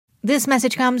This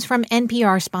message comes from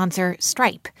NPR sponsor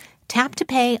Stripe. Tap to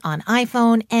pay on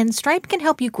iPhone, and Stripe can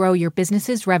help you grow your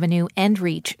business's revenue and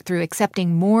reach through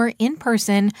accepting more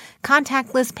in-person,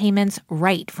 contactless payments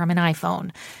right from an iPhone.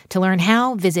 To learn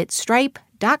how, visit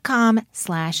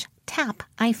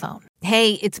stripe.com/tapiphone.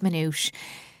 Hey, it's Manoush.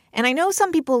 And I know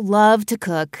some people love to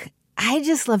cook. I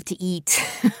just love to eat,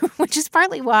 which is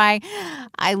partly why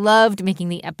I loved making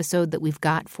the episode that we've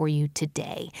got for you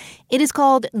today. It is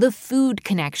called The Food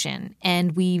Connection,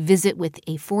 and we visit with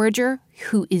a forager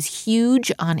who is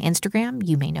huge on Instagram.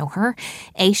 You may know her.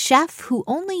 A chef who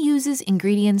only uses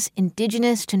ingredients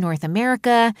indigenous to North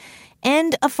America,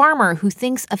 and a farmer who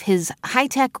thinks of his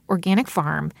high-tech organic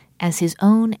farm as his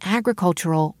own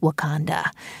agricultural Wakanda.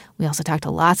 We also talked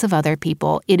to lots of other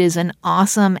people. It is an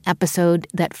awesome episode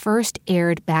that first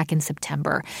aired back in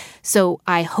September. So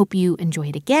I hope you enjoy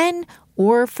it again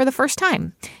or for the first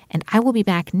time. And I will be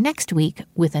back next week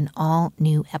with an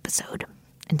all-new episode.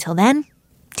 Until then,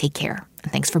 take care,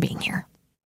 and thanks for being here.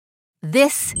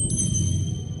 This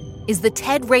is the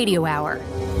TED Radio Hour.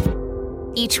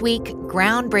 Each week,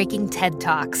 groundbreaking TED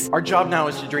Talks. Our job now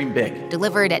is to dream big.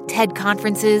 Delivered at TED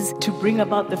conferences. To bring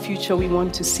about the future we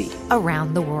want to see.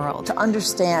 Around the world. To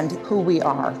understand who we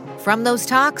are. From those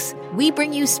talks, we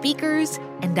bring you speakers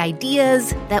and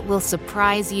ideas that will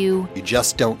surprise you. You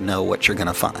just don't know what you're going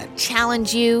to find.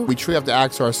 Challenge you. We truly have to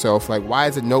ask ourselves, why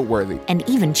is it noteworthy? And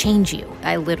even change you.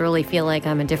 I literally feel like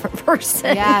I'm a different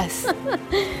person. Yes.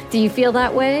 Do you feel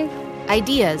that way?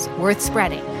 Ideas worth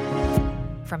spreading.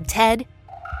 From TED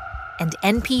and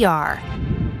NPR.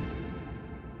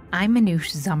 I'm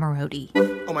Manoush Zomorodi.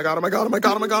 Oh my God, oh my God, oh my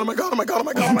God, oh my God, oh my God, oh my God, oh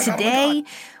my God. And today,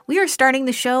 we are starting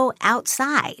the show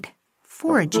outside,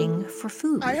 foraging for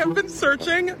food. I have been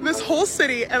searching this whole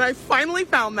city, and I finally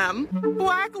found them.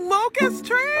 Black locust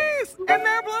trees, and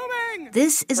they're blooming.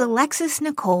 This is Alexis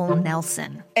Nicole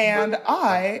Nelson. And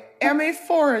I am a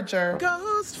forager.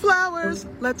 Ghost flowers,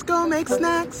 let's go make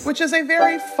snacks. Which is a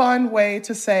very fun way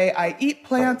to say I eat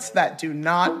plants that do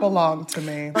not belong to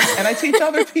me. And I teach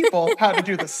other people how to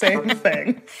do the same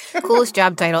thing. Coolest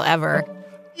job title ever.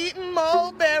 Eating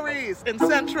mulberries in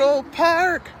Central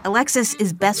Park. Alexis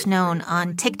is best known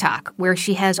on TikTok, where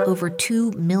she has over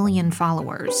 2 million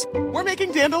followers. We're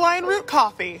making dandelion root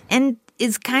coffee. And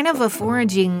is kind of a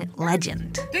foraging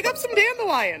legend. Dig up some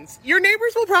dandelions. Your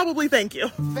neighbors will probably thank you.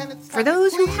 For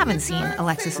those who haven't seen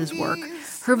Alexis's work,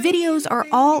 her videos are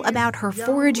all about her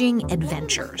foraging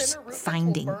adventures,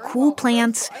 finding cool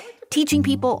plants, teaching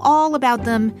people all about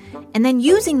them, and then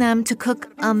using them to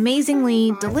cook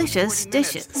amazingly delicious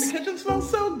dishes. The kitchen smells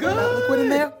so good. Liquid in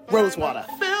there? Rose water.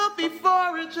 Filthy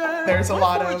forager. There's a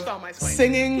lot of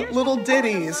singing little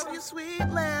ditties.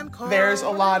 There's a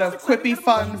lot of quippy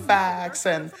fun facts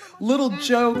and little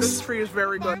jokes. This tree is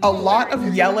very good. A lot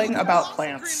of yelling about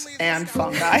plants and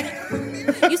fungi.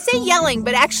 You say yelling,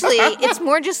 but actually it's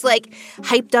more just like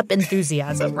hyped up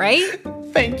enthusiasm, right?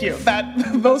 Thank you.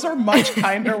 Those are much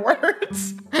kinder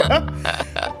words.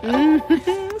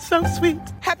 So sweet.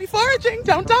 Happy foraging.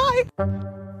 Don't die.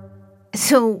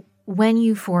 So when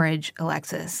you forage,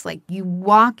 Alexis, you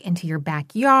walk into your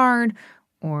backyard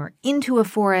or into a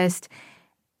forest,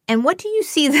 and what do you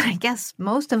see that I guess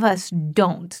most of us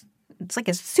don't? It's like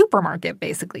a supermarket,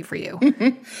 basically, for you.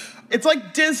 It's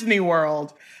like Disney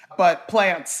World, but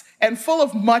plants and full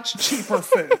of much cheaper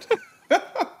food.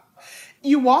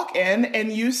 You walk in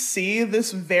and you see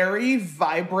this very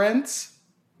vibrant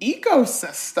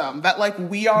ecosystem that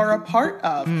we are a part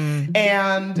of.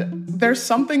 And there's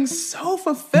something so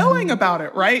fulfilling about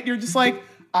it, right? You're just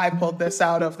I pulled this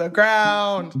out of the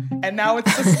ground and now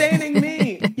it's sustaining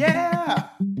me. Yeah.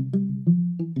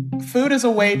 Food is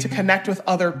a way to connect with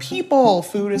other people.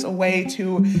 Food is a way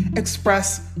to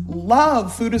express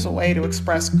love. Food is a way to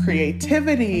express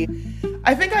creativity.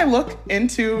 I think I look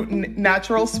into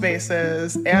natural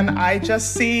spaces and I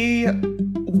just see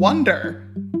wonder.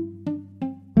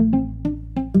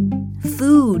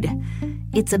 Food.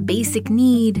 It's a basic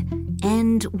need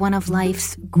and one of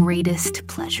life's greatest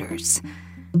pleasures.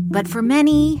 But for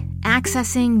many,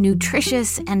 accessing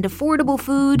nutritious and affordable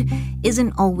food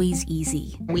isn't always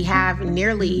easy. We have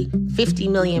nearly 50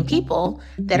 million people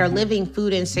that are living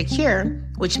food insecure,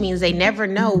 which means they never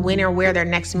know when or where their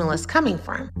next meal is coming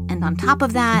from. And on top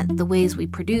of that, the ways we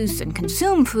produce and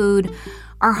consume food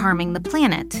are harming the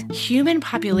planet. Human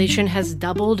population has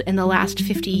doubled in the last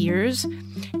 50 years,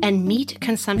 and meat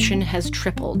consumption has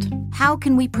tripled. How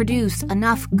can we produce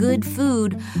enough good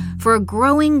food for a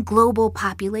growing global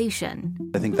population?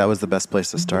 I think that was the best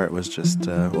place to start, was just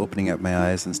opening up my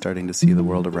eyes and starting to see the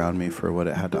world around me for what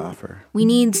it had to offer. We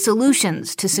need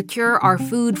solutions to secure our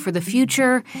food for the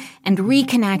future and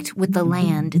reconnect with the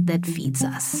land that feeds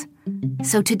us.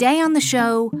 So today on the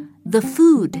show, the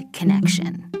food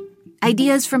connection.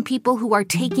 Ideas from people who are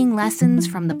taking lessons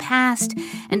from the past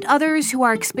and others who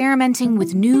are experimenting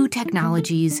with new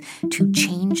technologies to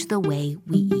change the way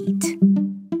we eat.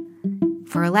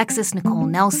 For Alexis Nicole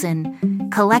Nelson,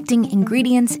 collecting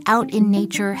ingredients out in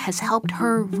nature has helped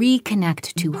her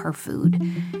reconnect to her food.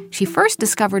 She first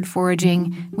discovered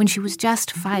foraging when she was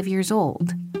just 5 years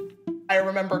old. I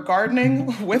remember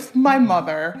gardening with my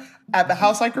mother at the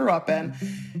house I grew up in.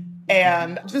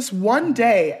 And this one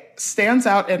day stands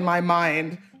out in my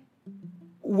mind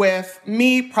with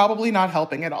me probably not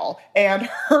helping at all and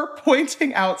her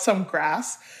pointing out some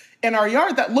grass in our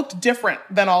yard that looked different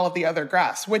than all of the other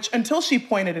grass, which until she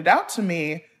pointed it out to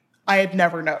me, I had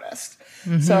never noticed.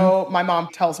 Mm-hmm. So my mom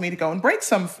tells me to go and break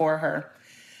some for her.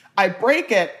 I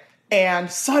break it, and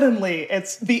suddenly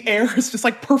the air is just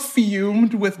like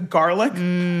perfumed with garlic.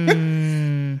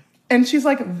 And she's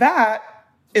like, that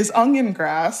is onion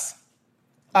grass.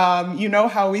 You know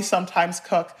how we sometimes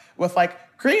cook with like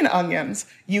green onions.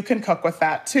 You can cook with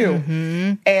that too.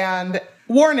 Mm-hmm. And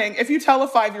warning, if you tell a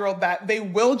 5-year-old that, they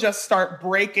will just start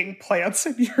breaking plants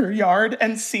in your yard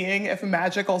and seeing if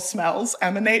magical smells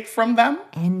emanate from them.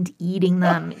 And eating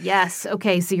them. Yes.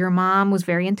 Okay, so your mom was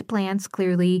very into plants,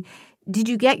 clearly. Did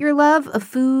you get your love of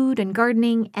food and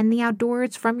gardening and the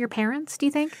outdoors from your parents, do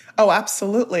you think? Oh,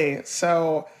 absolutely.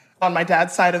 So on my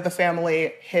dad's side of the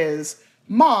family, his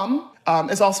mom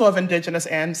is also of Indigenous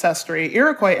ancestry,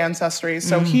 Iroquois ancestry.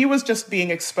 So he was just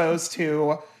being exposed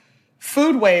to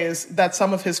foodways that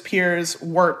some of his peers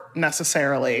weren't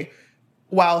necessarily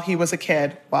while he was a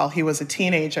kid, while he was a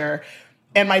teenager.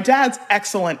 And my dad's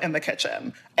excellent in the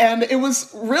kitchen. And it was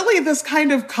really this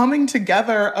kind of coming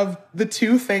together of the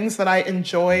two things that I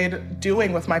enjoyed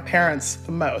doing with my parents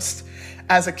the most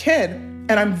as a kid.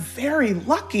 And I'm very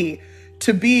lucky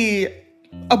to be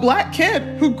a Black kid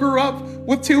who grew up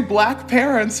with two Black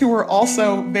parents who were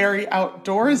also very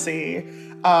outdoorsy,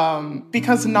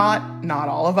 because not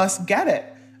all of us get it.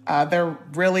 There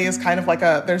really is kind of like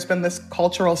there's been this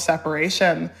cultural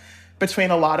separation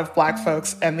between a lot of Black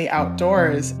folks and the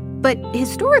outdoors. But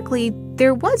historically,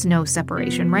 there was no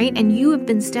separation, right? And you have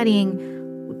been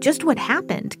studying just what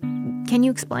happened. Can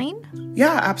you explain?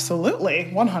 Yeah, absolutely.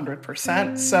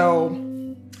 100%. So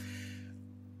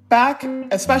back,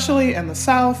 especially in the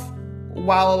South,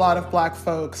 while a lot of Black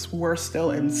folks were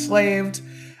still enslaved,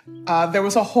 there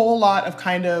was a whole lot of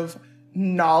kind of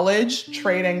knowledge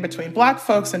trading between Black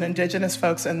folks and Indigenous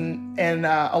folks in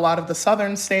a lot of the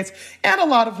southern states and a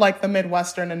lot of like the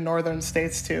Midwestern and northern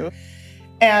states too.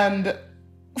 And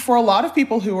for a lot of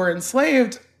people who were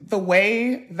enslaved, the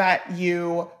way that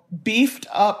you beefed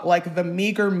up like the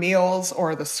meager meals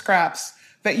or the scraps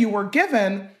that you were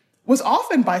given was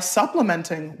often by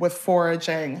supplementing with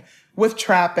foraging, with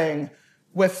trapping,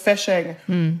 with fishing.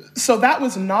 So that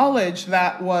was knowledge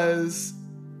that was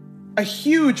a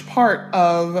huge part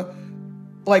of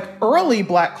like early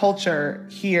Black culture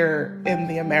here in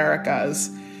the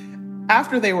Americas.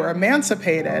 After they were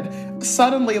emancipated,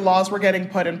 suddenly laws were getting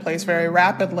put in place very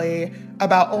rapidly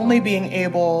about only being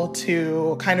able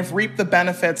to kind of reap the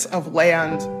benefits of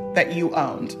land that you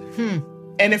owned.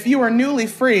 And if you are newly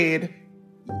freed,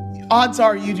 odds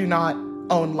are you do not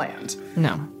own land.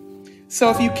 No. So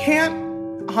if you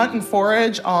can't hunt and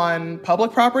forage on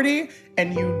public property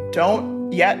and you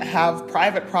don't yet have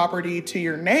private property to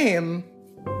your name,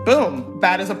 boom,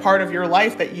 that is a part of your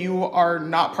life that you are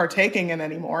not partaking in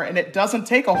anymore. And it doesn't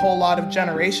take a whole lot of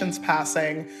generations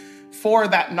passing for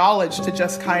that knowledge to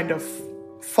just kind of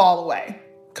fall away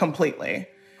completely.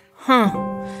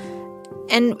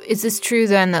 And is this true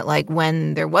then that like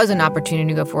when there was an opportunity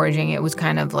to go foraging, it was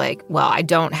kind of like, well, I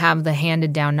don't have the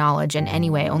handed down knowledge, and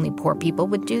anyway, only poor people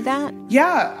would do that?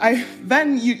 Yeah,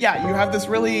 you have this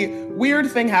really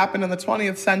weird thing happen in the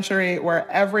 20th century where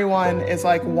everyone is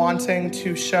like wanting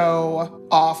to show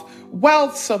off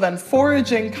wealth. So then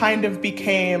foraging kind of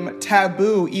became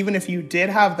taboo, even if you did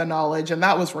have the knowledge, and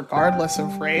that was regardless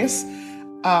of race.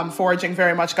 Foraging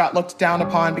very much got looked down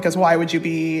upon because why would you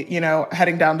be,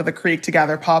 heading down to the creek to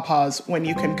gather pawpaws when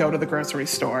you can go to the grocery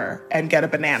store and get a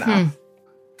banana?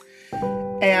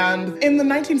 And in the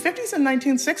 1950s and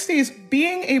 1960s,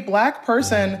 being a Black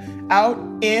person out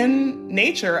in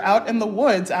nature, out in the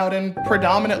woods, out in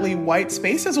predominantly white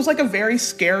spaces was like a very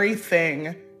scary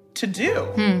thing to do.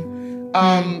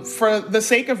 For the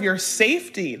sake of your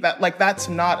safety, that's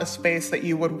not a space that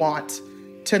you would want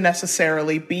to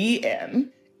necessarily be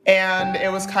in. And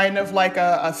it was kind of like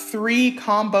a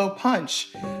 3-combo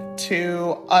punch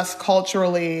to us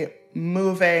culturally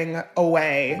moving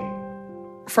away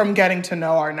from getting to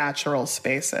know our natural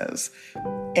spaces.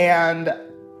 And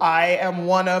I am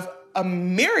one of a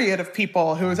myriad of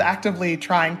people who is actively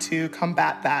trying to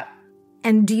combat that.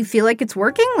 And do you feel like it's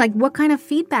working? Like, what kind of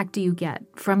feedback do you get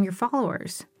from your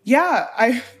followers?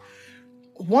 Yeah,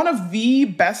 one of the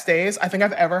best days I think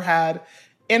I've ever had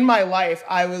in my life,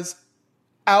 I was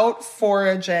out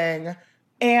foraging,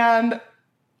 and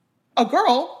a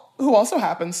girl who also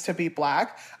happens to be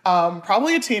Black,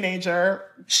 probably a teenager,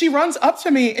 she runs up to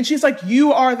me and she's like,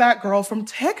 "You are that girl from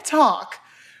TikTok."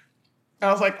 And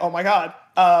I was like, oh my God,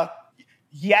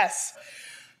 yes.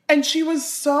 And she was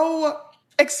so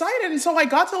excited. And so I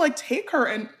got to take her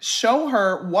and show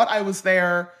her what I was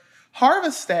there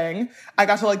harvesting. I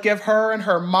got to give her and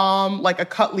her mom a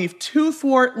cut leaf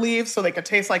toothwort leaf so they could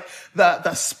taste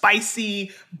the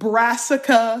spicy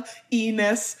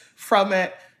brassica-iness from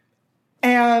it.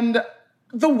 And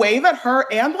the way that her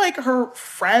and her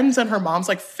friends and her mom's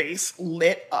face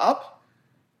lit up,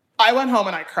 I went home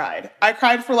and I cried. I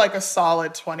cried for a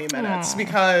solid 20 minutes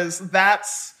because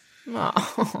that's,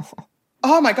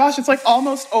 oh my gosh, it's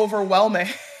almost overwhelming.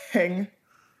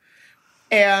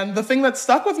 And the thing that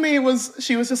stuck with me was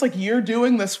she was just "You're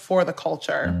doing this for the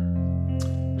culture."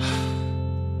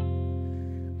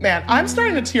 Man, I'm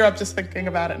starting to tear up just thinking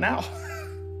about it now.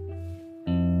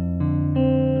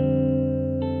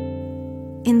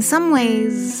 In some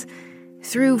ways,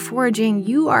 through foraging,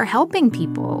 you are helping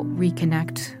people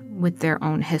reconnect with their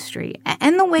own history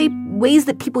and the ways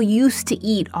that people used to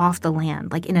eat off the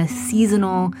land, in a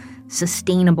seasonal,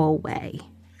 sustainable way.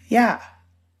 Yeah.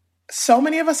 So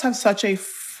many of us have such a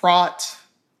fraught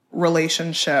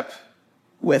relationship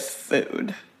with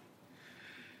food.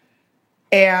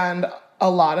 And a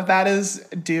lot of that is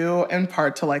due in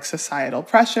part to societal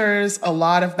pressures. A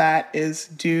lot of that is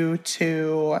due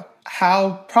to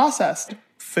how processed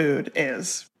food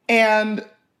is. And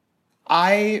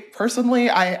I personally,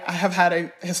 I have had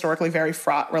a historically very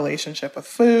fraught relationship with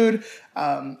food.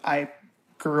 I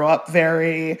grew up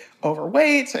very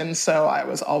overweight, and so I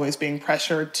was always being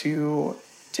pressured to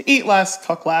eat less,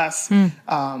 cook less.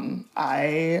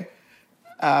 I,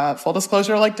 full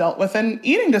disclosure, dealt with an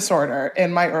eating disorder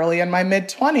in my early and my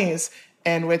mid-20s,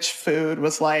 in which food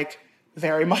was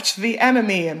very much the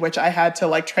enemy, in which I had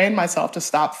to train myself to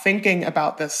stop thinking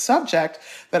about this subject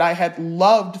that I had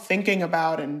loved thinking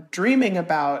about and dreaming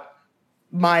about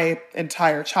my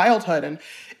entire childhood. And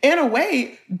in a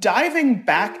way, diving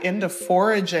back into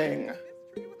foraging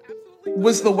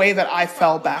was the way that I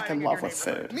fell back in love with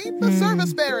food. Meet the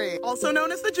service berry, also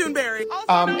known as the Juneberry.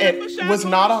 It was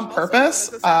not on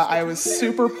purpose. I was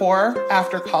super poor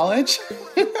after college,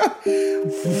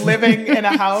 living in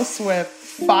a house with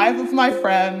 5 of my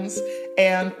friends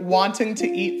and wanting to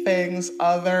eat things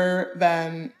other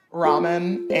than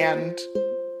ramen and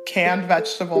canned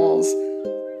vegetables.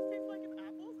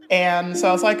 And so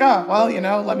I was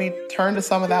let me turn to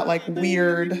some of that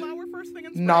weird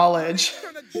knowledge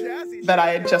that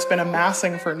I had just been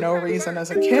amassing for no reason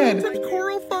as a kid.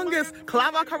 Coral fungus,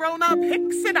 Clava corona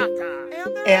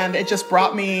pixidata. And it just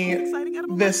brought me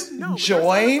this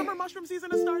joy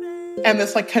and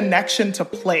this connection to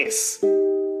place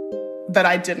that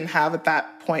I didn't have at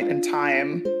that point in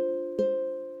time.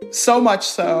 So much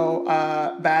so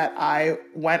that I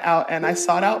went out and I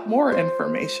sought out more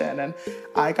information, and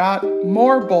I got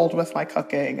more bold with my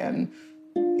cooking and,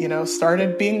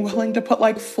 started being willing to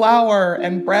put flour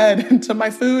and bread into my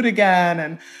food again,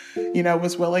 and,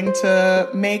 was willing to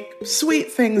make sweet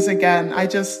things again.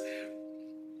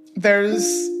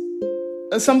 There's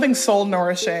something soul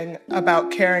nourishing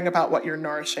about caring about what you're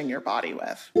nourishing your body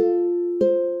with.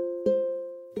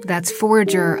 That's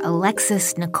forager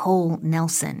Alexis Nicole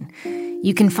Nelson.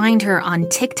 You can find her on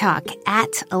TikTok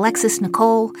at Alexis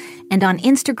Nicole and on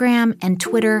Instagram and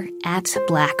Twitter at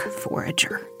Black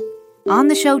Forager. On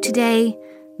the show today,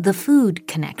 The Food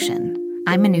Connection.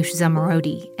 I'm Manoush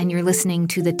Zomorodi, and you're listening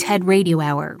to the TED Radio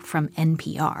Hour from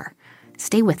NPR.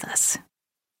 Stay with us.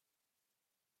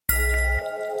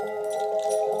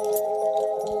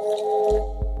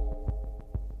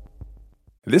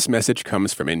 This message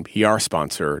comes from NPR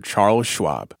sponsor Charles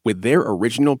Schwab with their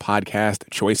original podcast,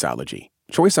 Choiceology.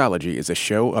 Choiceology is a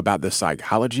show about the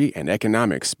psychology and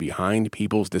economics behind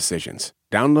people's decisions.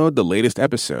 Download the latest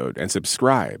episode and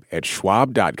subscribe at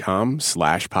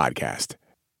schwab.com/podcast.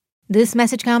 This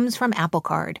message comes from Apple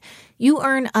Card. You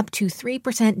earn up to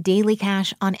 3% daily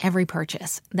cash on every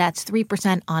purchase. That's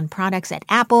 3% on products at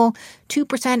Apple,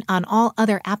 2% on all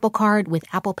other Apple Card with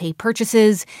Apple Pay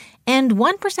purchases, and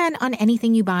 1% on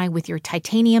anything you buy with your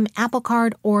titanium Apple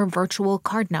Card or virtual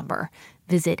card number.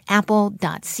 Visit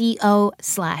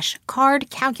apple.co/card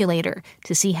calculator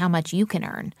to see how much you can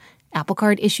earn. Apple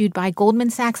Card issued by Goldman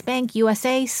Sachs Bank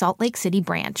USA, Salt Lake City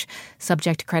branch.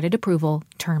 Subject to credit approval.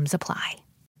 Terms apply.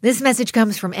 This message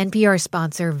comes from NPR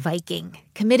sponsor Viking,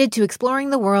 committed to exploring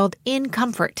the world in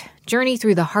comfort. Journey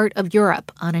through the heart of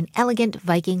Europe on an elegant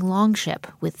Viking longship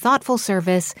with thoughtful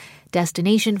service,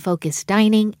 destination-focused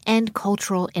dining, and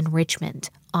cultural enrichment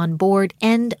on board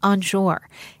and on shore.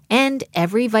 And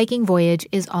every Viking voyage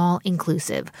is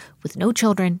all-inclusive, with no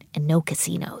children and no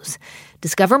casinos.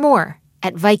 Discover more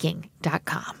at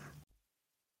Viking.com.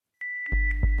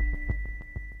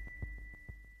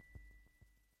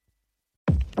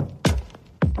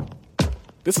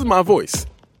 This is my voice.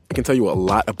 It can tell you a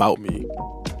lot about me,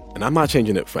 and I'm not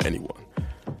changing it for anyone.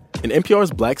 In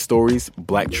NPR's Black Stories,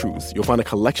 Black Truths, you'll find a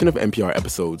collection of NPR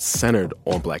episodes centered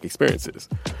on Black experiences.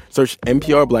 Search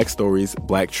NPR Black Stories,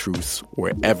 Black Truths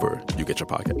wherever you get your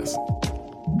podcasts.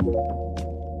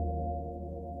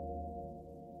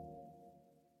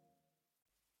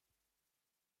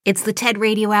 It's the TED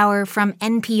Radio Hour from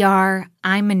NPR.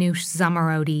 I'm Manoush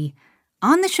Zomorodi.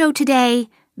 On the show today,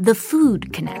 the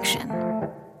food connection.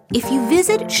 If you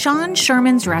visit Sean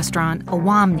Sherman's restaurant,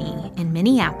 Awamni, in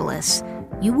Minneapolis,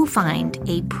 you will find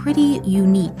a pretty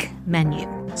unique menu.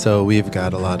 So we've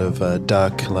got a lot of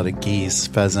duck, a lot of geese,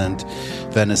 pheasant,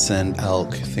 venison,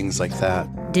 elk, things like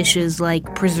that. Dishes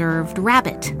like preserved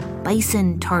rabbit,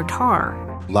 bison tartare.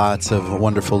 Lots of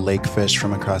wonderful lake fish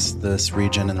from across this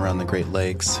region and around the Great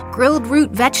Lakes. Grilled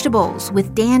root vegetables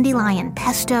with dandelion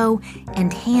pesto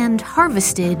and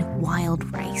hand-harvested wild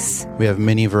rice. We have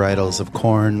many varietals of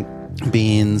corn,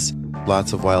 beans,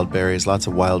 lots of wild berries, lots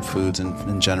of wild foods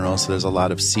in general. So there's a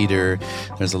lot of cedar,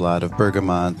 there's a lot of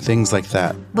bergamot, things like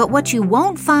that. But what you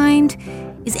won't find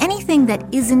is anything that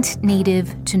isn't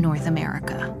native to North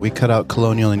America. We cut out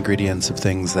colonial ingredients of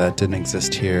things that didn't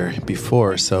exist here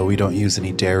before, so we don't use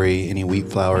any dairy, any wheat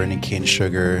flour, any cane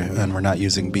sugar, and we're not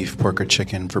using beef, pork, or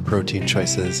chicken for protein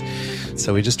choices.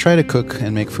 So we just try to cook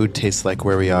and make food taste like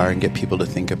where we are and get people to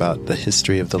think about the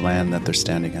history of the land that they're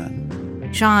standing on.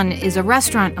 Sean is a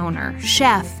restaurant owner,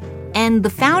 chef, and the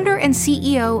founder and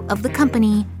CEO of the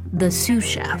company The Sioux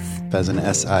Chef. As an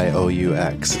Sioux,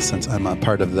 since I'm a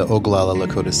part of the Oglala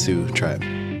Lakota Sioux tribe.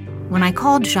 When I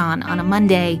called Sean on a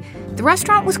Monday, the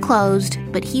restaurant was closed,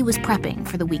 but he was prepping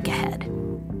for the week ahead.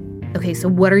 Okay, so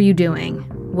what are you doing?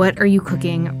 What are you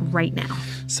cooking right now?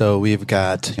 So we've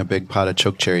got a big pot of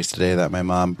choke cherries today that my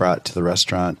mom brought to the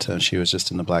restaurant. She was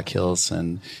just in the Black Hills,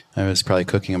 and I was probably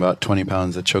cooking about 20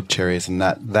 pounds of choke cherries. And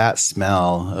that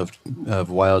smell of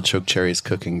wild choke cherries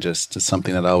cooking just is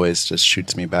something that always just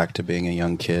shoots me back to being a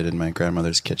young kid in my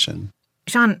grandmother's kitchen.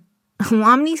 Sean,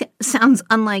 Awamni sounds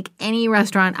unlike any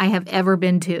restaurant I have ever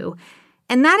been to.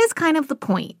 And that is kind of the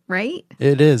point, right?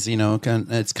 It is,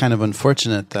 it's kind of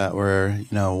unfortunate that we're,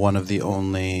 one of the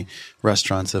only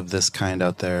restaurants of this kind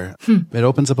out there. It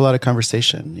opens up a lot of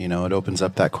conversation, it opens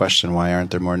up that question, why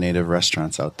aren't there more native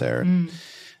restaurants out there?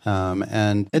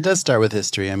 And it does start with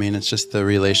history. I mean, it's just the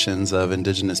relations of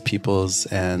indigenous peoples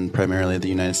and primarily the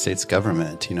United States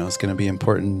government. It's going to be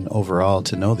important overall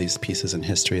to know these pieces in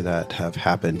history that have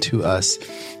happened to us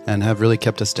and have really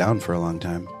kept us down for a long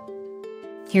time.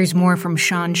 Here's more from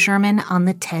Sean Sherman on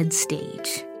the TED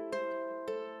stage.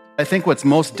 I think what's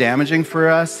most damaging for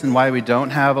us and why we don't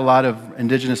have a lot of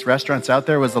indigenous restaurants out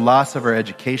there was the loss of our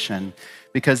education.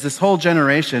 Because this whole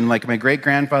generation, like my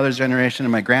great-grandfather's generation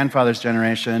and my grandfather's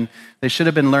generation, they should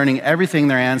have been learning everything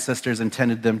their ancestors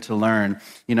intended them to learn.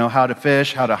 How to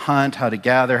fish, how to hunt, how to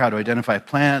gather, how to identify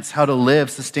plants, how to live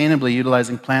sustainably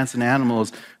utilizing plants and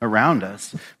animals around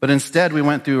us. But instead, we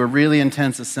went through a really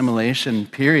intense assimilation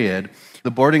period.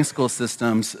 The boarding school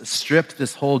systems stripped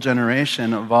this whole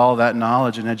generation of all that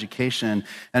knowledge and education,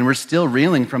 and we're still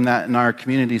reeling from that in our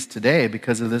communities today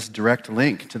because of this direct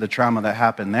link to the trauma that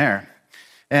happened there.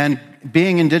 And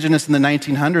being indigenous in the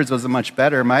 1900s was much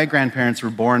better. My grandparents were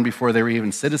born before they were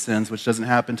even citizens, which doesn't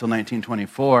happen until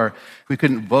 1924. We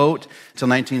couldn't vote until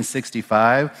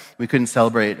 1965. We couldn't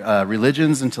celebrate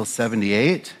religions until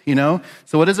 78,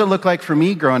 So what does it look like for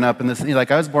me growing up in this? Like,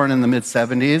 I was born in the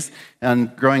mid-70s,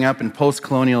 and growing up in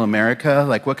post-colonial America,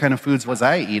 like, what kind of foods was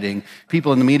I eating?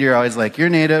 People in the media are always like, you're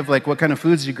Native, like, what kind of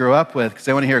foods did you grow up with? Because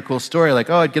they want to hear a cool story, like,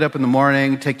 oh, I'd get up in the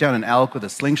morning, take down an elk with a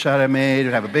slingshot I made,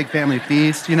 or have a big family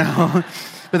feast,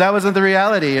 But that wasn't the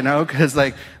reality, because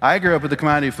like I grew up with the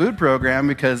commodity food program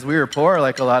because we were poor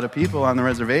like a lot of people on the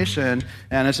reservation,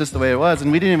 and it's just the way it was.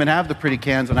 And we didn't even have the pretty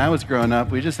cans when I was growing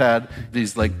up. We just had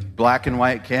these like black and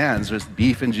white cans, just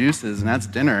beef and juices, and that's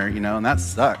dinner, and that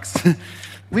sucks.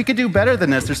 We could do better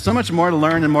than this. There's so much more to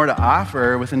learn and more to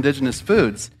offer with indigenous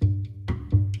foods.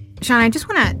 Sean, I just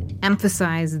want to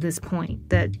emphasize this point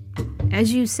that,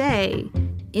 as you say,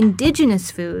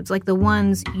 indigenous foods, like the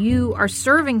ones you are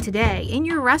serving today in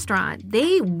your restaurant,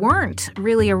 they weren't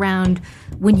really around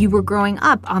when you were growing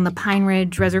up on the Pine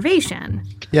Ridge Reservation.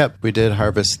 Yep, we did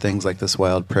harvest things like this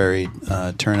wild prairie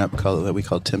turnip that we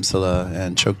call timsala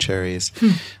and chokecherries.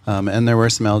 And there were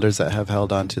some elders that have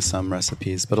held on to some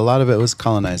recipes, but a lot of it was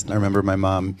colonized. I remember my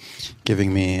mom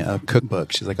giving me a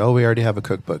cookbook. She's like, oh, we already have a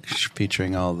cookbook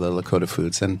featuring all the Lakota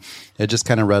foods. And it just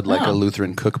kind of read like a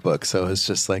Lutheran cookbook. So it's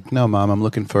just like, no, Mom, I'm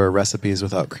looking for recipes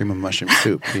without cream of mushroom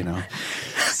soup,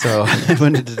 So I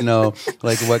wanted to know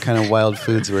like what kind of wild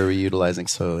foods were we utilizing.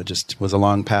 So it just was a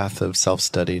long path of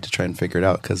self-study to try and figure it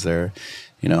out because there,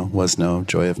 was no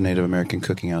joy of Native American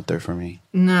cooking out there for me.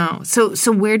 No.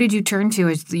 So where did you turn to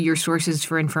as your sources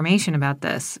for information about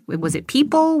this? Was it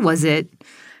people? Was it,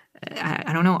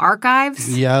 I don't know,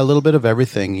 archives? Yeah, a little bit of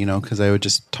everything, because I would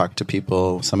just talk to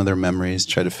people, some of their memories,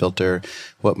 try to filter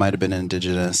what might have been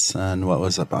indigenous and what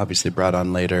was obviously brought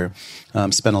on later.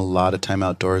 Spent a lot of time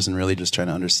outdoors and really just trying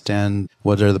to understand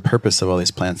what are the purpose of all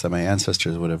these plants that my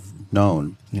ancestors would have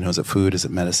known. Is it food? Is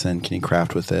it medicine? Can you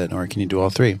craft with it? Or can you do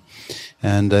all three?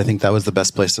 And I think that was the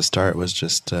best place to start, was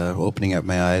just opening up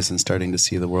my eyes and starting to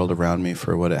see the world around me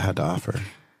for what it had to offer.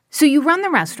 So you run the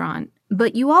restaurant,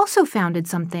 but you also founded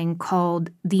something called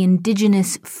the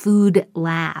Indigenous Food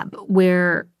Lab,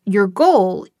 where your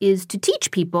goal is to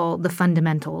teach people the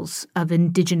fundamentals of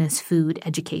indigenous food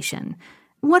education.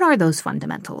 What are those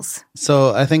fundamentals?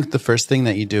 So I think the first thing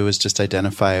that you do is just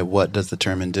identify what does the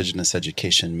term indigenous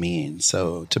education mean.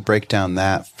 So to break down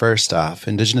that, first off,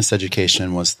 indigenous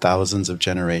education was thousands of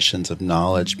generations of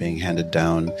knowledge being handed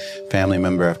down, family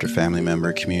member after family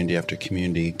member, community after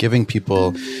community, giving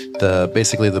people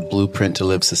basically the blueprint to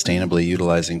live sustainably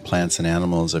utilizing plants and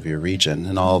animals of your region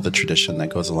and all the tradition that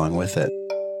goes along with it.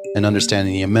 And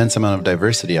understanding the immense amount of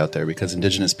diversity out there, because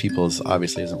indigenous peoples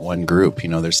obviously isn't one group.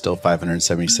 There's still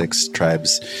 576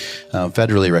 tribes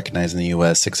federally recognized in the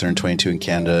U.S., 622 in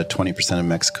Canada, 20% in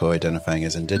Mexico identifying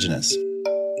as indigenous.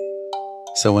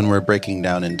 So when we're breaking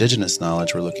down indigenous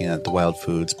knowledge, we're looking at the wild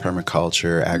foods,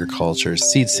 permaculture, agriculture,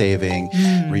 seed saving,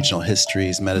 regional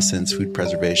histories, medicines, food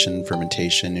preservation,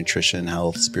 fermentation, nutrition,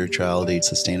 health, spirituality,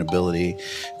 sustainability,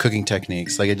 cooking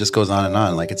techniques. Like, it just goes on and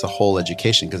on. Like, it's a whole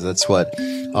education, because that's what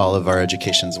all of our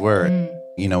educations were.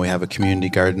 We have a community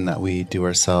garden that we do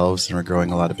ourselves, and we're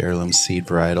growing a lot of heirloom seed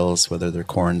varietals, whether they're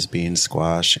corns, beans,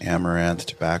 squash, amaranth,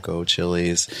 tobacco,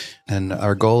 chilies. And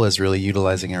our goal is really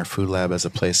utilizing our food lab as a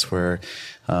place where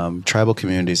tribal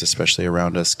communities, especially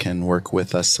around us, can work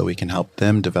with us so we can help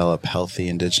them develop healthy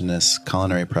indigenous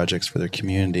culinary projects for their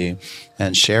community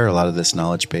and share a lot of this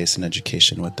knowledge base and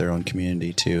education with their own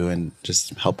community too, and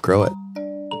just help grow it.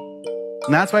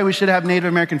 And that's why we should have Native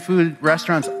American food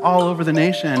restaurants all over the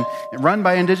nation, run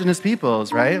by indigenous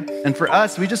peoples, right? And for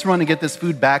us, we just want to get this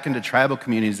food back into tribal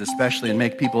communities especially, and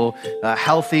make people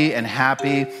healthy and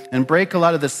happy, and break a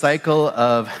lot of the cycle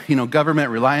of, government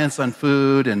reliance on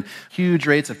food and huge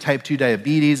rates of type 2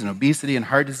 diabetes and obesity and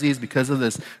heart disease because of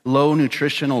this low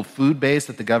nutritional food base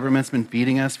that the government's been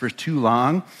feeding us for too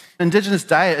long. Indigenous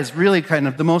diet is really kind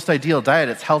of the most ideal diet.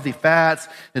 It's healthy fats,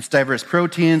 it's diverse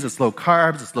proteins, it's low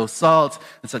carbs, it's low salt,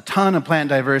 it's a ton of plant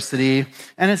diversity,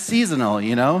 and it's seasonal,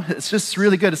 It's just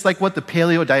really good. It's like what the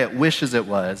paleo diet wishes it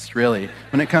was, really,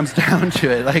 when it comes down to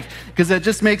it. Because it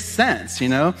just makes sense,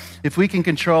 If we can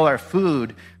control our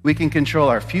food, we can control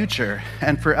our future.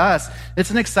 And for us,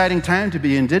 it's an exciting time to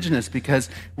be indigenous,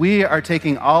 because we are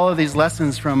taking all of these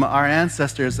lessons from our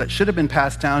ancestors that should have been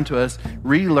passed down to us,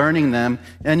 relearning them,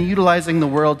 and utilizing the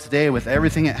world today with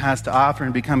everything it has to offer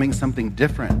and becoming something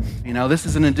different. This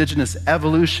is an indigenous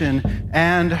evolution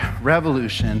and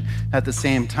revolution at the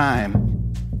same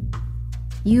time.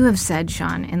 You have said,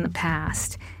 Sean, in the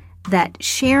past, that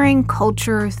sharing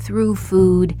culture through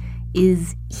food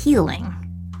is healing.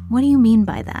 What do you mean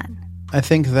by that? I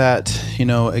think that,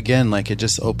 again, like it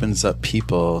just opens up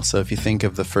people. So if you think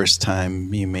of the first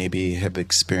time you maybe have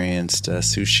experienced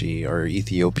sushi or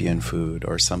Ethiopian food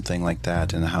or something like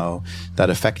that, and how that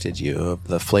affected you,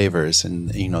 the flavors and,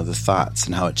 the thoughts,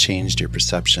 and how it changed your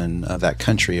perception of that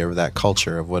country or that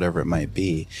culture of whatever it might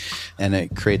be. And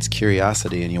it creates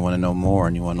curiosity, and you want to know more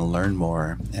and you want to learn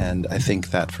more. And I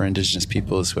think that for Indigenous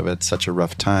peoples who have had such a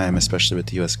rough time, especially with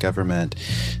the U.S. government,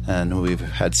 and we've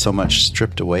had so much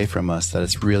stripped away from us, that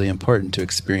it's really important to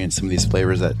experience some of these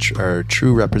flavors that are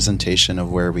true representation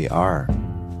of where we are.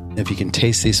 If you can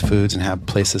taste these foods and have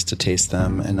places to taste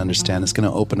them and understand, it's going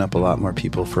to open up a lot more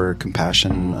people for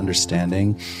compassion and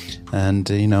understanding. And,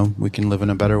 we can live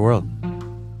in a better world.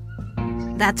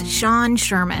 That's Sean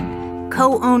Sherman,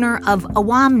 co-owner of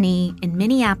Awamni in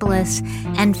Minneapolis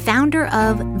and founder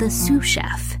of The Sous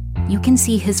Chef. You can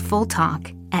see his full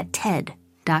talk at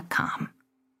TED.com.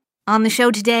 On the show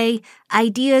today,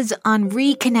 ideas on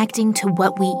reconnecting to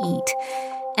what we eat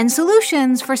and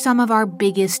solutions for some of our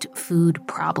biggest food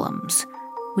problems,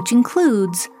 which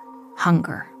includes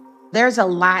hunger. There's a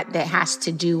lot that has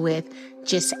to do with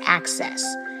just access,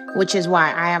 which is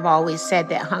why I have always said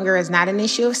that hunger is not an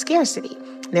issue of scarcity.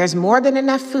 There's more than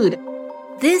enough food.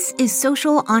 This is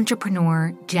social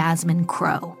entrepreneur Jasmine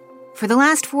Crowe. For the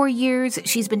last 4 years,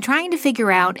 she's been trying to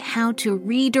figure out how to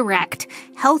redirect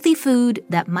healthy food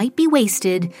that might be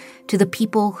wasted to the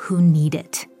people who need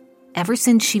it. Ever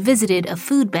since she visited a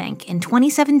food bank in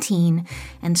 2017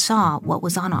 and saw what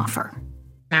was on offer.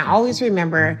 I always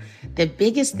remember the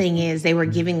biggest thing is they were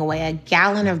giving away a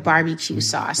gallon of barbecue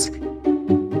sauce.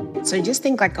 So just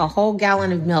think like a whole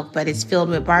gallon of milk, but it's filled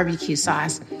with barbecue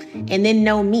sauce, and then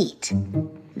no meat.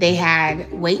 They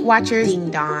had Weight Watchers Ding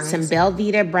Dongs, some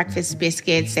Belvita breakfast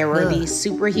biscuits. There were these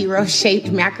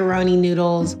superhero-shaped macaroni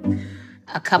noodles,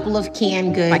 a couple of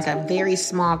canned goods, like a very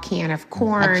small can of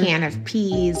corn, a can of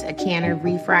peas, a can of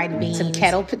refried beans, some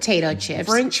kettle potato chips,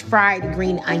 French fried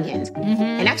green onions.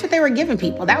 And that's what they were giving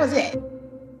people. That was it.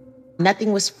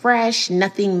 Nothing was fresh.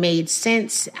 Nothing made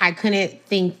sense. I couldn't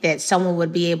think that someone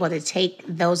would be able to take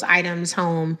those items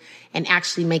home and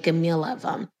actually make a meal of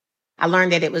them. I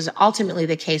learned that it was ultimately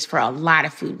the case for a lot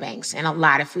of food banks and a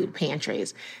lot of food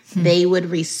pantries. They would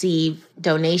receive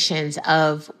donations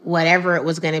of whatever it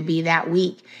was going to be that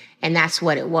week, and that's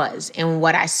what it was. And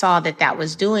what I saw that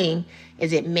was doing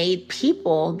is it made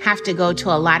people have to go to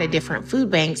a lot of different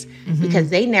food banks because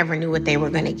they never knew what they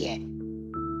were going to get.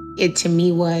 It, to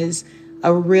me, was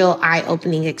a real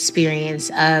eye-opening experience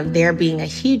of there being a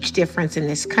huge difference in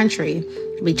this country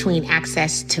between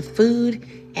access to food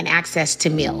and access to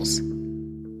meals.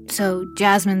 So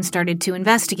Jasmine started to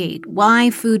investigate why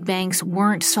food banks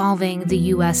weren't solving the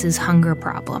U.S.'s hunger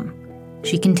problem.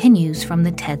 She continues from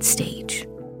the TED stage.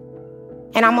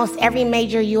 In almost every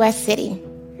major U.S. city,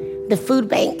 the food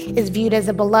bank is viewed as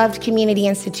a beloved community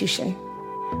institution.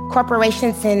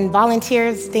 Corporations send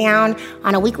volunteers down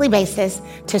on a weekly basis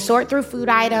to sort through food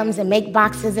items and make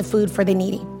boxes of food for the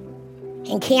needy.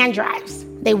 And can drives,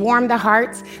 they warm the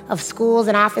hearts of schools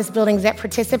and office buildings that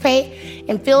participate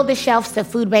and fill the shelves of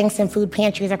food banks and food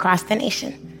pantries across the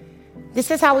nation.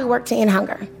 This is how we work to end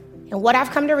hunger. And what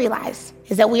I've come to realize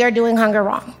is that we are doing hunger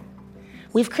wrong.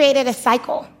 We've created a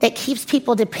cycle that keeps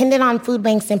people dependent on food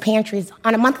banks and pantries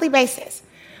on a monthly basis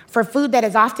for food that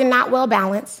is often not well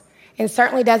balanced and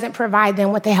certainly doesn't provide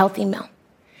them with a healthy meal.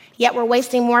 Yet we're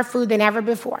wasting more food than ever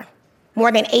before,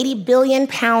 more than 80 billion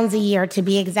pounds a year to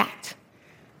be exact.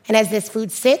 And as this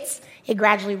food sits, it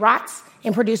gradually rots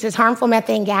and produces harmful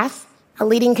methane gas, a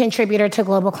leading contributor to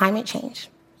global climate change.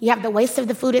 You have the waste of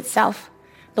the food itself,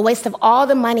 the waste of all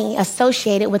the money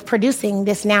associated with producing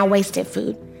this now wasted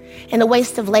food, and the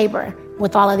waste of labor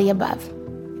with all of the above.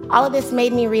 All of this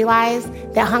made me realize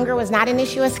that hunger was not an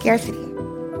issue of scarcity,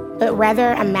 but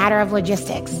rather a matter of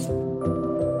logistics.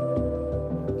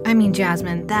 I mean,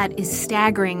 Jasmine, that is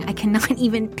staggering. I cannot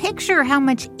even picture how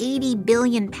much 80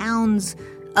 billion pounds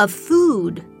of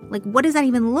food, like what does that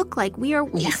even look like? We are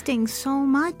wasting so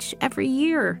much every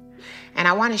year. And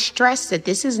I want to stress that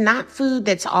this is not food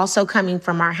that's also coming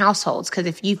from our households, because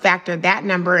if you factor that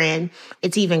number in,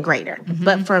 it's even greater.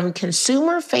 But from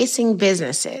consumer-facing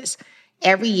businesses,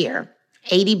 every year,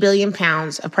 80 billion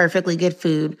pounds of perfectly good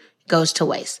food goes to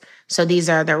waste. So these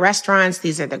are the restaurants,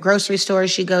 these are the grocery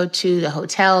stores you go to, the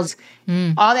hotels,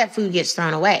 all that food gets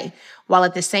thrown away. While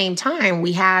at the same time,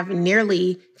 we have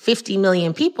nearly 50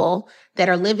 million people that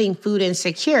are living food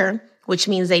insecure, which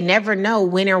means they never know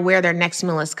when or where their next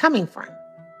meal is coming from.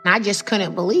 And I just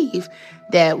couldn't believe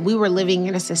that we were living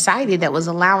in a society that was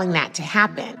allowing that to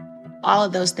happen. All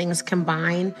of those things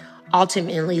combined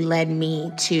ultimately led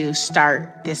me to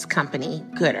start this company,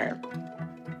 Gooder.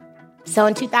 So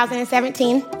in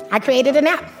 2017, I created an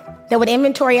app that would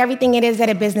inventory everything it is that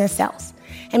a business sells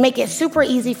and make it super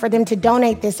easy for them to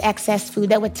donate this excess food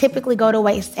that would typically go to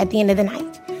waste at the end of the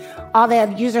night. All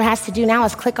the user has to do now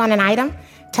is click on an item,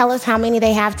 tell us how many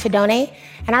they have to donate,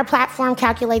 and our platform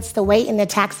calculates the weight and the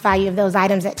tax value of those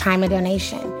items at time of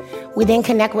donation. We then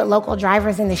connect with local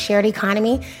drivers in the shared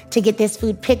economy to get this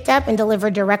food picked up and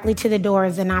delivered directly to the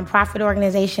doors of nonprofit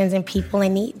organizations and people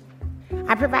in need.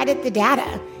 I provided the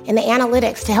data and the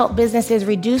analytics to help businesses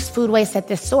reduce food waste at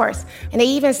the source, and they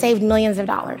even saved millions of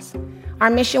dollars. Our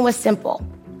mission was simple: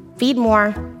 feed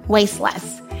more, waste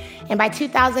less. And by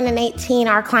 2018,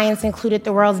 our clients included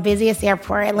the world's busiest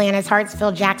airport, Atlanta's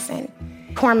Hartsfield-Jackson,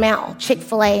 Hormel,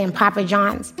 Chick-fil-A, and Papa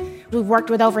John's. We've worked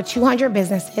with over 200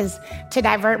 businesses to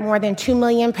divert more than 2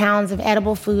 million pounds of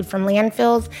edible food from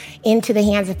landfills into the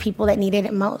hands of people that needed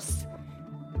it most.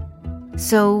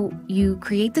 So you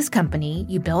create this company,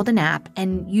 you build an app,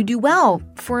 and you do well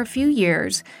for a few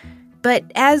years. But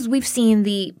as we've seen,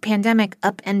 the pandemic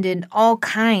upended all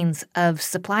kinds of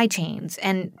supply chains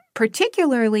and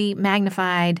particularly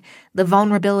magnified the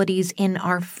vulnerabilities in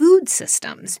our food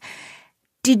systems.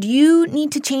 Did you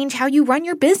need to change how you run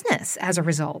your business as a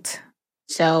result?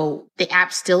 So the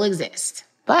app still exists.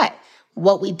 But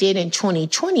what we did in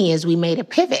 2020 is we made a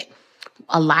pivot.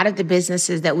 A lot of the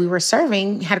businesses that we were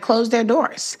serving had closed their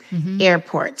doors.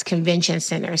 Airports, convention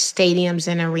centers, stadiums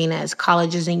and arenas,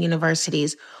 colleges and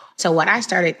universities. So what I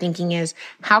started thinking is,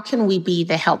 how can we be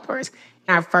the helpers?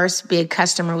 Our first big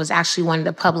customer was actually one of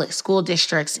the public school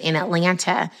districts in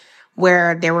Atlanta,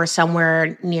 where there were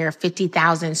somewhere near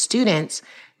 50,000 students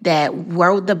that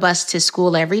rode the bus to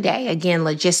school every day. Again,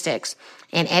 logistics.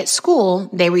 And at school,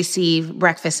 they receive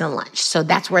breakfast and lunch. So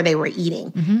that's where they were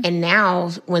eating. And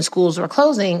now when schools were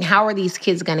closing, how are these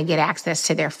kids going to get access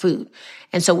to their food?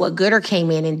 And so what Gooder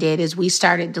came in and did is we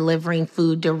started delivering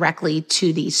food directly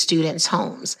to these students'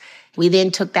 homes. We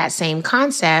then took that same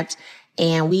concept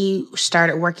and we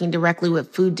started working directly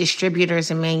with food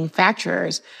distributors and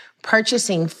manufacturers,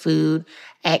 purchasing food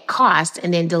at cost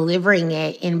and then delivering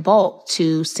it in bulk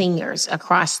to seniors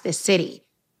across the city.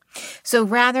 So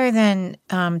rather than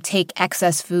take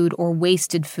excess food or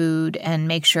wasted food and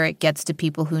make sure it gets to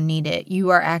people who need it, you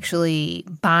are actually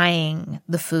buying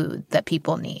the food that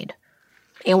people need.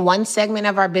 In one segment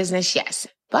of our business, yes.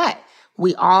 But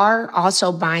we are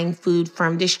also buying food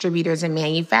from distributors and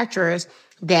manufacturers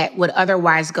that would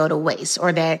otherwise go to waste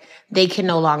or that they can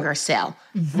no longer sell.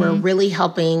 We're really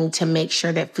helping to make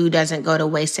sure that food doesn't go to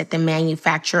waste at the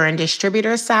manufacturer and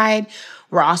distributor side.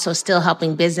 We're also still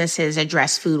helping businesses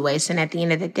address food waste. And at the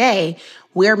end of the day,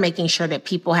 we're making sure that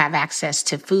people have access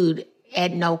to food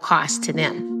at no cost to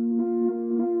them.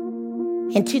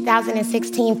 In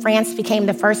 2016, France became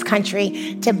the first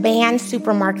country to ban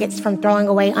supermarkets from throwing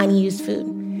away unused food.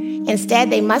 Instead,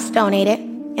 they must donate it,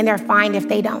 and they're fined if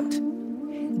they don't.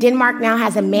 Denmark now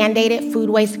has a mandated food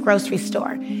waste grocery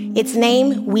store. Its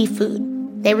name,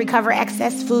 WeFood. They recover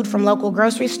excess food from local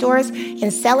grocery stores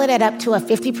and sell it at up to a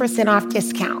 50% off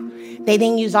discount. They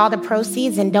then use all the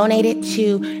proceeds and donate it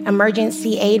to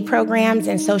emergency aid programs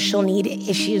and social need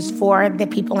issues for the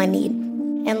people in need.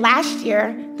 And last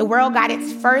year, the world got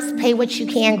its first Pay What You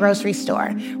Can grocery store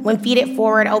when Feed It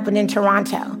Forward opened in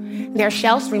Toronto. Their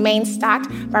shelves remain stocked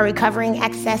by recovering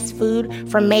excess food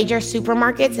from major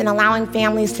supermarkets and allowing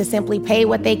families to simply pay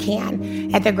what they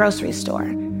can at the grocery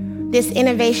store. This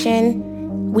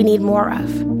innovation, we need more of.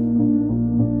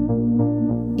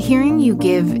 Hearing you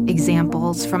give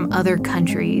examples from other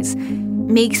countries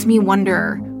makes me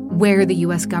wonder where the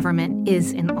U.S. government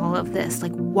is in all of this.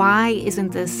 Like, why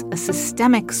isn't this a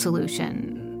systemic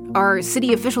solution? Are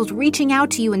city officials reaching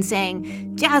out to you and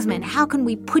saying, Jasmine, how can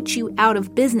we put you out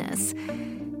of business?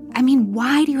 I mean,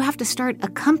 why do you have to start a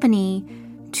company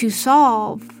to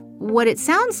solve what it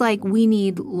sounds like we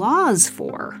need laws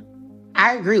for?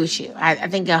 I agree with you. I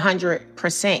think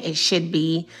 100% it should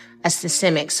be a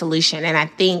systemic solution. And I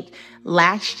think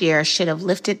last year should have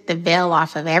lifted the veil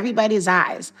off of everybody's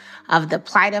eyes of the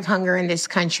plight of hunger in this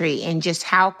country and just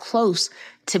how close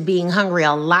to being hungry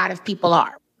a lot of people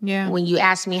are. Yeah. When you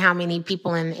ask me how many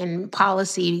people in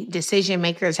policy decision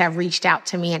makers have reached out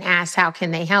to me and asked how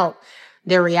can they help,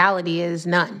 the reality is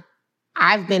none.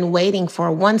 I've been waiting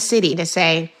for one city to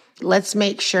say, let's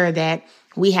make sure that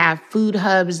we have food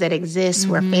hubs that exist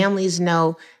where families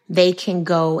know they can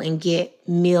go and get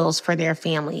meals for their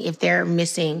family if they're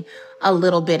missing a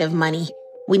little bit of money.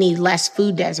 We need less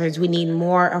food deserts. We need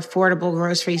more affordable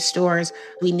grocery stores.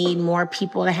 We need more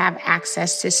people to have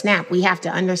access to SNAP. We have to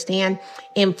understand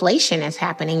inflation is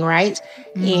happening, right?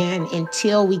 And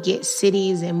until we get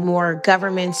cities and more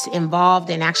governments involved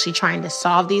in actually trying to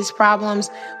solve these problems,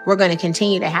 we're going to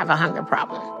continue to have a hunger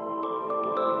problem.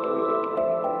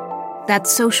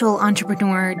 That's social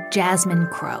entrepreneur Jasmine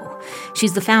Crowe.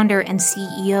 She's the founder and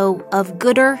CEO of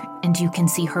Gooder, and you can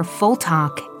see her full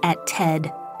talk at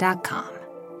TED.com.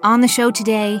 On the show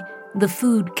today, The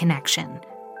Food Connection.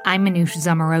 I'm Manoush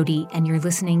Zomorodi, and you're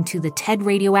listening to the TED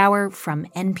Radio Hour from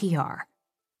NPR.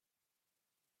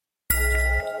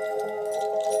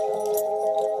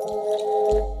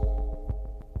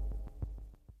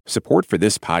 Support for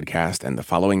this podcast and the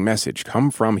following message come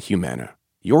from Humana.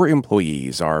 Your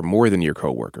employees are more than your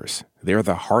coworkers. They're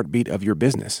the heartbeat of your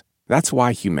business. That's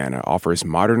why Humana offers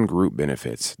modern group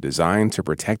benefits designed to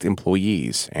protect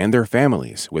employees and their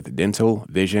families with dental,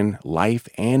 vision, life,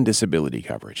 and disability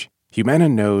coverage. Humana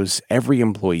knows every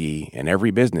employee and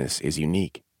every business is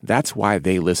unique. That's why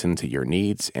they listen to your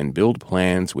needs and build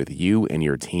plans with you and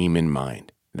your team in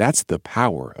mind. That's the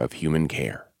power of human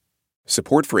care.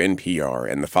 Support for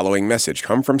NPR and the following message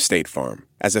come from State Farm.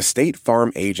 As a State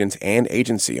Farm agent and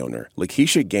agency owner,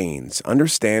 Lakeisha Gaines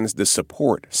understands the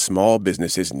support small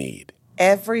businesses need.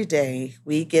 Every day,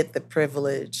 we get the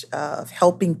privilege of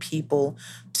helping people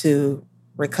to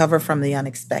recover from the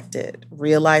unexpected,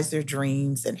 realize their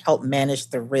dreams, and help manage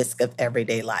the risk of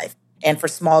everyday life. And for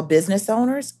small business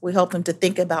owners, we help them to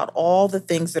think about all the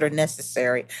things that are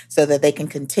necessary so that they can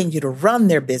continue to run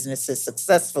their businesses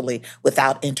successfully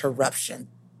without interruption.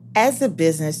 As a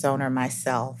business owner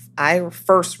myself, I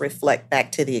first reflect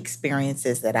back to the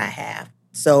experiences that I have.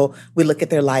 So we look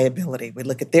at their liability, we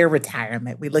look at their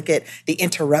retirement, we look at the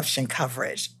interruption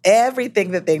coverage, everything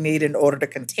that they need in order to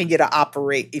continue to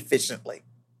operate efficiently.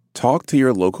 Talk to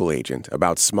your local agent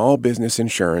about small business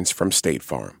insurance from State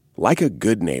Farm. Like a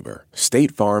good neighbor,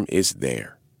 State Farm is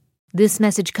there. This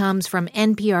message comes from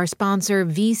NPR sponsor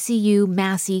VCU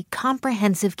Massey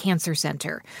Comprehensive Cancer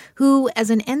Center, who, as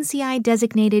an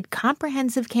NCI-designated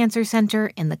comprehensive cancer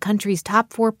center in the country's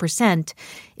top 4%,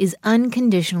 is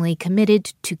unconditionally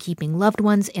committed to keeping loved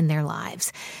ones in their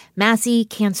lives.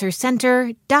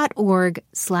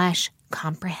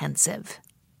 MasseyCancerCenter.org/comprehensive.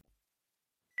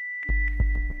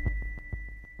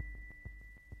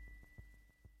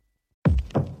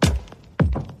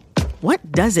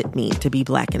 What does it mean to be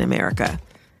Black in America?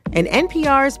 In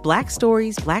NPR's Black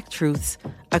Stories, Black Truths,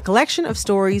 a collection of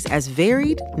stories as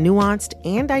varied, nuanced,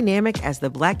 and dynamic as the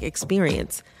Black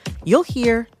experience, you'll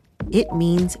hear it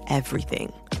means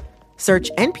everything.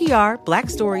 Search NPR Black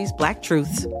Stories, Black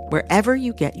Truths wherever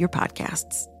you get your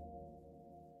podcasts.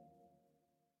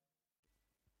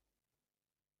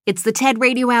 It's the TED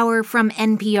Radio Hour from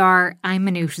NPR. I'm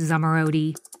Manoush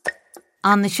Zomorodi.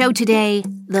 On the show today,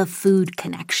 The Food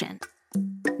Connection.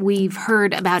 We've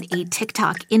heard about a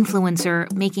TikTok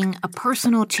influencer making a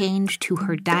personal change to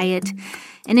her diet,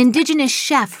 an indigenous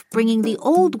chef bringing the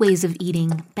old ways of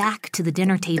eating back to the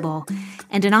dinner table,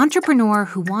 and an entrepreneur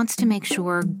who wants to make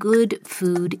sure good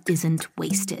food isn't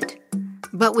wasted.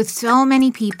 But with so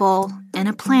many people and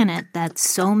a planet that's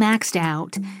so maxed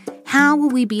out, how will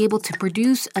we be able to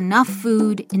produce enough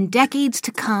food in decades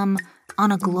to come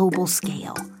on a global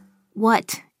scale?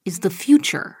 What is the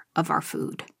future of our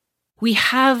food? We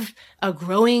have a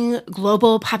growing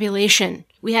global population.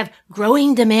 We have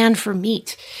growing demand for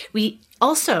meat. We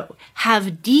also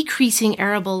have decreasing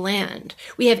arable land.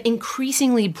 We have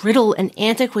increasingly brittle and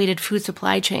antiquated food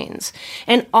supply chains.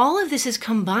 And all of this is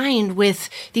combined with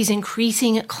these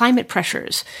increasing climate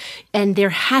pressures. And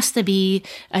there has to be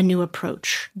a new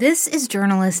approach. This is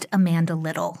journalist Amanda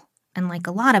Little. And like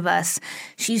a lot of us,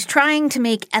 she's trying to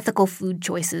make ethical food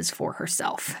choices for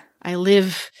herself. I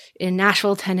live in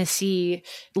Nashville, Tennessee,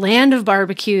 land of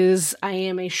barbecues. I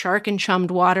am a shark in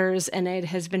chummed waters, and it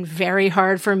has been very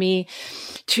hard for me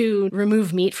to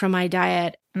remove meat from my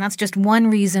diet. And that's just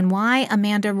one reason why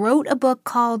Amanda wrote a book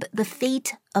called The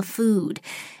Fate of Food.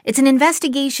 It's an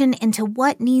investigation into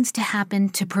what needs to happen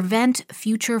to prevent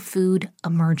future food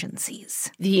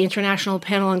emergencies. The International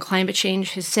Panel on Climate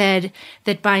Change has said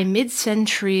that by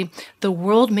mid-century, the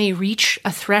world may reach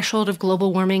a threshold of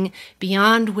global warming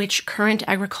beyond which current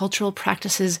agricultural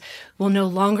practices will no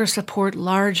longer support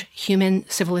large human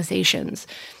civilizations.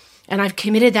 And I've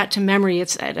committed that to memory.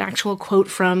 It's an actual quote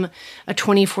from a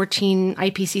 2014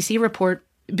 IPCC report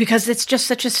because it's just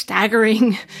such a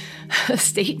staggering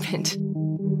statement.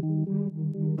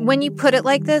 When you put it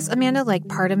like this, Amanda, like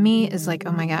part of me is like,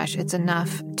 oh my gosh, it's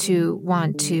enough to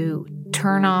want to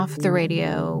turn off the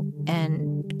radio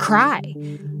and cry.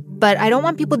 But I don't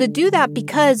want people to do that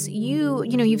because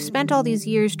you've spent all these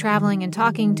years traveling and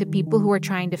talking to people who are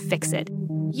trying to fix it.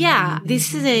 Yeah,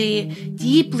 this is a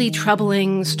deeply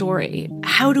troubling story.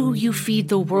 How do you feed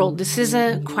the world? This is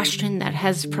a question that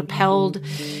has propelled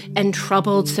and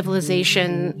troubled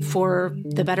civilization for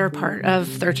the better part of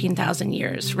 13,000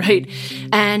 years, right?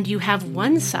 And you have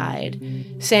one side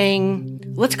saying,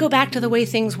 let's go back to the way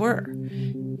things were.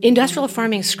 Industrial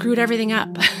farming screwed everything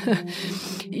up.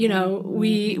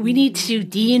 We need to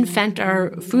de-invent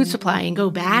our food supply and go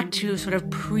back to sort of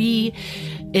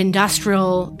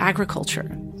pre-industrial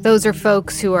agriculture. Those are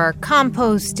folks who are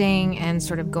composting and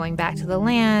sort of going back to the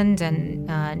land and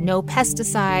no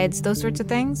pesticides, those sorts of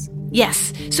things?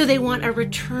 Yes. So they want a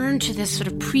return to this sort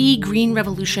of pre-green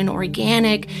revolution,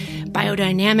 organic,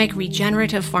 biodynamic,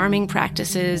 regenerative farming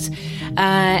practices.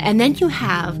 And then you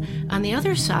have, on the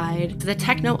other side, the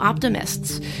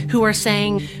techno-optimists who are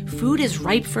saying food is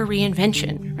ripe for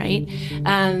reinvention, right?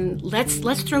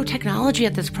 Let's throw technology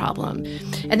at this problem.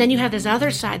 And then you have this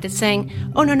other side that's saying,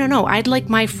 oh, no, I'd like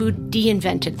my food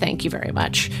de-invented, thank you very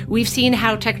much. We've seen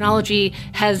how technology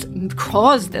has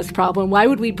caused this problem. Why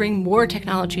would we bring more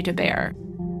technology to bear?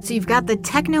 So you've got the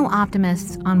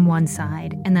techno-optimists on one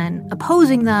side, and then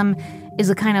opposing them is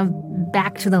a kind of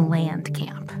back to the land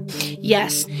camp.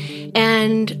 Yes.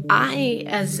 And I,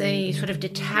 as a sort of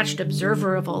detached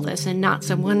observer of all this and not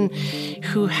someone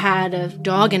who had a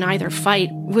dog in either fight,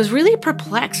 was really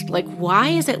perplexed. Like, why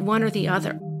is it one or the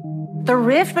other? The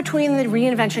rift between the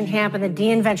reinvention camp and the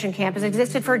de-invention camp has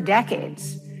existed for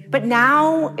decades. But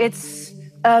now it's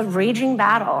a raging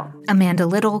battle. Amanda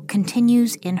Little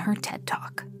continues in her TED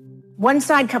Talk. One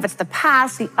side covets the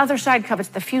past, the other side covets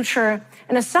the future.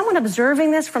 And as someone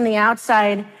observing this from the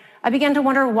outside, I began to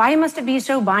wonder, why must it be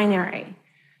so binary?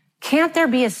 Can't there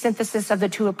be a synthesis of the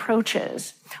two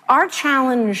approaches? Our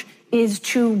challenge is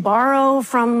to borrow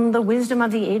from the wisdom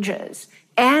of the ages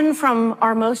and from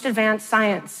our most advanced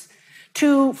science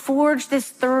to forge this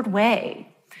third way,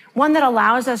 one that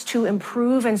allows us to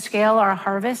improve and scale our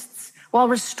harvests while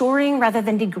restoring rather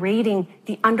than degrading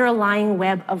the underlying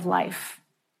web of life.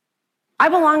 I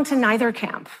belong to neither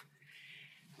camp.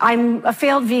 I'm a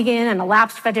failed vegan and a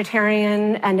lapsed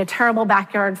vegetarian and a terrible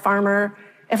backyard farmer.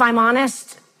 If I'm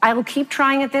honest, I will keep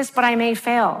trying at this, but I may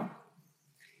fail.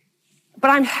 But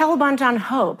I'm hell-bent on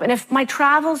hope. And if my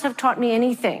travels have taught me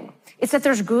anything, it's that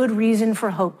there's good reason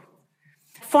for hope.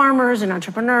 Farmers and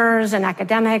entrepreneurs and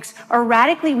academics are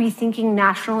radically rethinking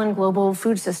national and global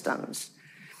food systems.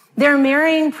 They're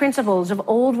marrying principles of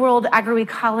old world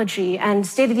agroecology and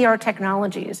state-of-the-art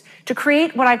technologies to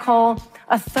create what I call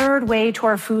a third way to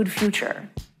our food future.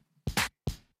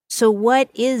 So what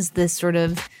is this sort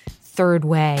of third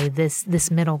way,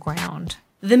 this middle ground?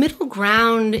 The middle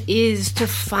ground is to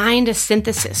find a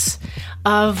synthesis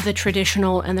of the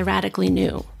traditional and the radically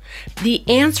new. The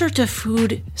answer to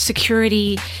food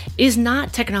security is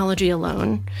not technology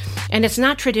alone, and it's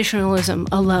not traditionalism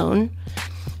alone,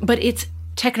 but it's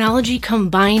technology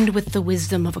combined with the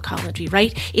wisdom of ecology,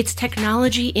 right? It's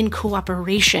technology in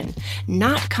cooperation,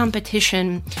 not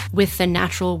competition with the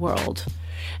natural world.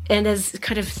 And as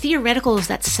kind of theoretical as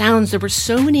that sounds, there were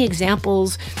so many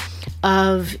examples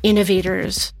of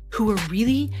innovators who were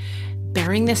really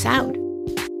bearing this out.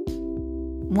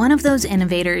 One of those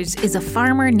innovators is a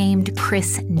farmer named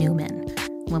Chris Newman.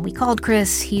 When we called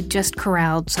Chris, he'd just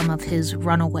corralled some of his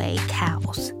runaway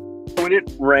cows. When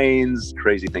it rains,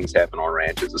 crazy things happen on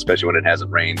ranches, especially when it hasn't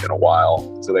rained in a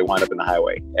while. So they wind up in the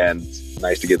highway. And it's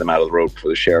nice to get them out of the road before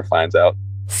the sheriff finds out.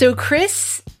 So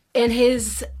Chris and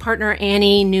his partner,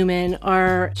 Annie Newman,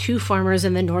 are two farmers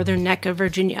in the northern neck of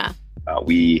Virginia.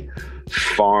 We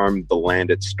farm the land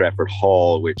at Stratford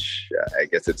Hall, which I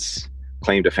guess it's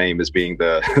claim to fame as being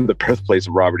the birthplace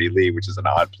of Robert E. Lee, which is an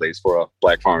odd place for a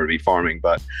Black farmer to be farming.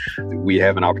 But we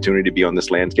have an opportunity to be on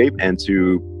this landscape and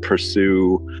to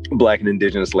pursue Black and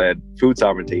Indigenous-led food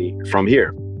sovereignty from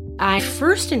here. I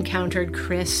first encountered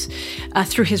Chris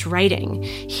through his writing.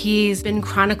 He's been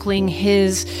chronicling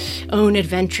his own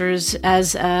adventures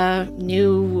as a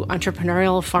new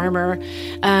entrepreneurial farmer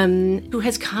who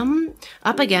has come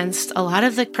up against a lot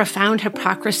of the profound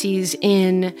hypocrisies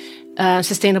in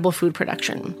sustainable food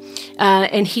production.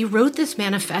 And he wrote this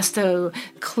manifesto,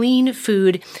 Clean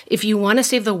Food. If you want to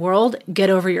save the world,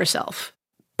 get over yourself.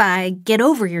 By get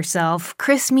over yourself,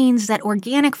 Chris means that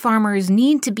organic farmers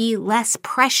need to be less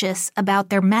precious about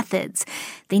their methods.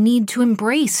 They need to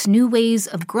embrace new ways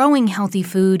of growing healthy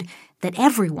food that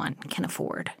everyone can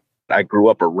afford. I grew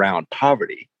up around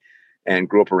poverty and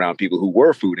grew up around people who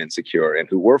were food insecure and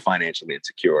who were financially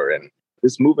insecure. And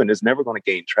this movement is never going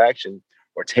to gain traction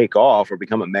or take off or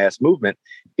become a mass movement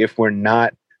if we're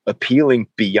not appealing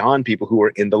beyond people who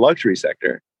are in the luxury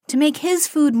sector. To make his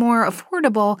food more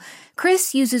affordable,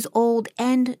 Chris uses old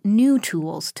and new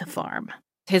tools to farm.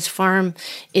 His farm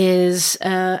is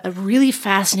a really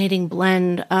fascinating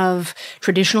blend of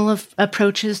traditional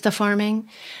approaches to farming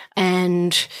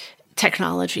and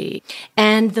technology.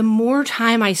 And the more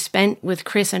time I spent with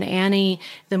Chris and Annie,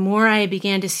 the more I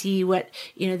began to see what,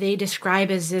 they describe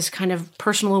as this kind of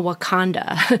personal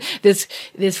Wakanda,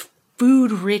 this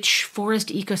food-rich forest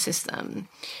ecosystem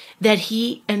that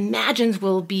he imagines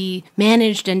will be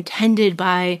managed and tended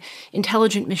by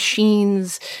intelligent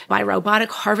machines, by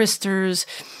robotic harvesters,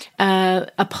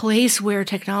 a place where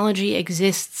technology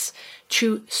exists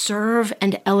to serve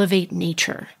and elevate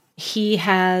nature. He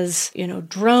has,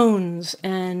 drones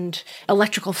and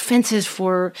electrical fences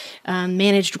for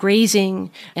managed grazing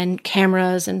and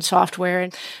cameras and software.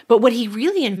 But what he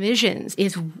really envisions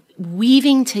is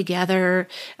weaving together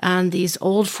these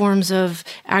old forms of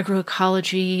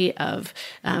agroecology, of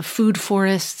food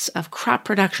forests, of crop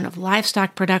production, of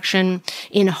livestock production,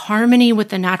 in harmony with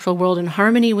the natural world, in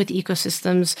harmony with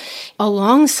ecosystems,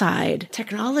 alongside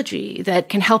technology that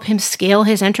can help him scale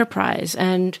his enterprise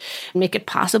and make it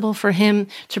possible for him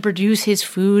to produce his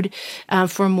food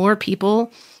for more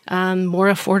people more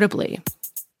affordably.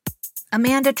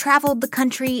 Amanda traveled the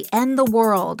country and the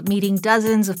world, meeting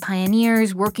dozens of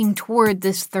pioneers working toward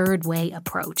this third way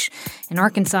approach. In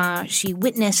Arkansas, she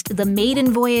witnessed the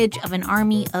maiden voyage of an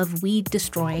army of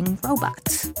weed-destroying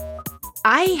robots.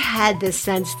 I had this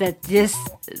sense that this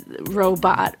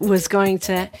robot was going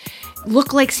to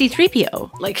look like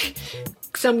C-3PO, like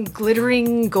some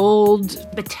glittering gold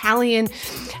battalion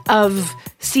of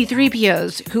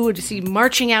C-3POs who would see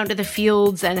marching out into the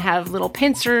fields and have little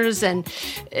pincers and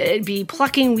be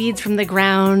plucking weeds from the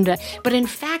ground. But in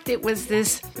fact, it was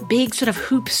this big sort of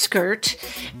hoop skirt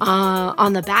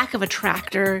on the back of a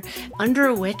tractor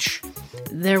under which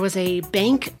there was a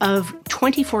bank of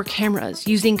 24 cameras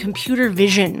using computer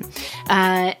vision.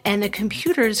 And the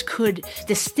computers could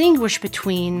distinguish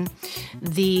between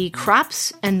the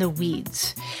crops and the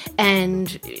weeds.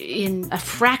 And in a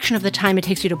fraction of the time it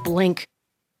takes you to blink,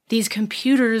 these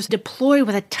computers deploy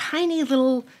with a tiny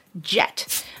little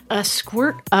jet a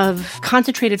squirt of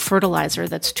concentrated fertilizer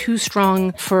that's too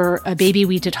strong for a baby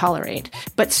weed to tolerate,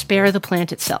 but spare the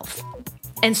plant itself.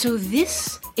 And so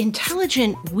this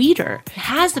intelligent weeder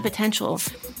has the potential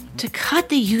to cut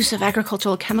the use of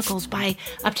agricultural chemicals by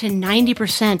up to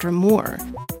 90% or more.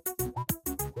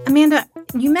 Amanda,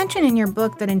 you mentioned in your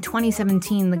book that in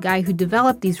 2017, the guy who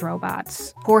developed these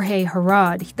robots, Jorge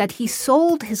Herod, that he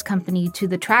sold his company to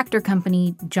the tractor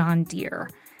company John Deere.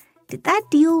 Did that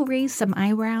deal raise some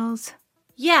eyebrows?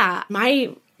 Yeah,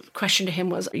 my question to him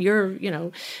was, you're,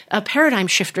 a paradigm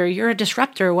shifter, you're a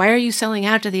disruptor, why are you selling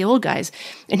out to the old guys?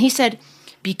 And he said,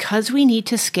 because we need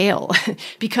to scale,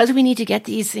 because we need to get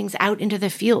these things out into the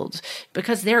fields,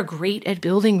 because they're great at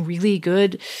building really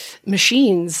good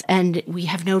machines and we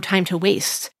have no time to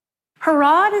waste.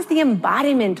 Herod is the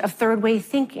embodiment of third way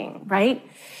thinking, right?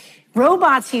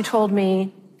 Robots, he told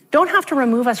me, don't have to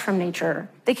remove us from nature.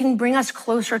 They can bring us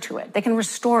closer to it. They can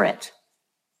restore it.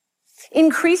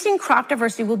 Increasing crop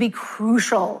diversity will be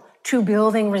crucial to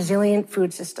building resilient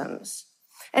food systems.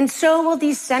 And so will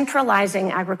decentralizing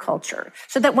agriculture,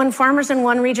 so that when farmers in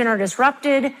one region are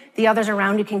disrupted, the others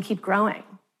around you can keep growing.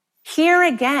 Here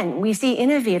again, we see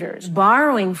innovators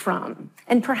borrowing from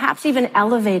and perhaps even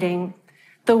elevating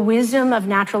the wisdom of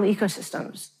natural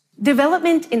ecosystems.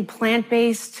 Development in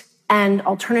plant-based and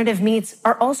alternative meats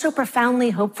are also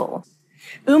profoundly hopeful.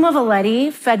 Uma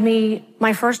Valetti fed me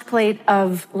my first plate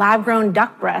of lab-grown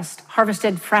duck breast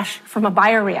harvested fresh from a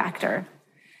bioreactor.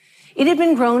 It had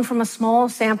been grown from a small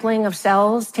sampling of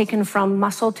cells taken from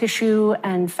muscle tissue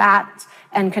and fat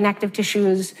and connective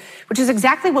tissues, which is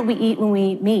exactly what we eat when we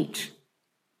eat meat.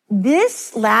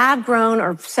 This lab-grown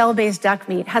or cell-based duck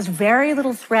meat has very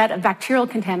little threat of bacterial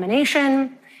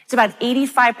contamination. It's about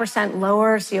 85%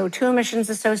 lower CO2 emissions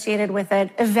associated with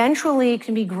it. Eventually, it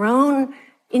can be grown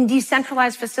in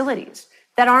decentralized facilities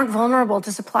that aren't vulnerable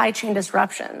to supply chain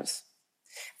disruptions.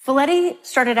 Valetti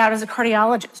started out as a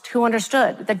cardiologist who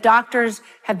understood that doctors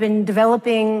have been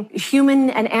developing human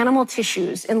and animal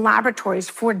tissues in laboratories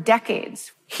for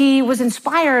decades. He was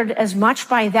inspired as much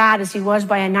by that as he was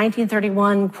by a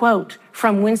 1931 quote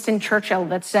from Winston Churchill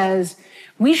that says,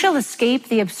 "We shall escape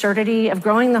the absurdity of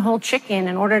growing the whole chicken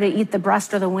in order to eat the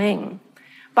breast or the wing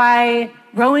by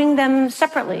growing them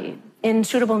separately in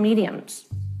suitable mediums."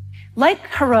 Like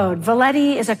Herod,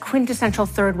 Valetti is a quintessential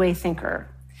third-way thinker.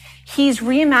 He's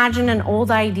reimagined an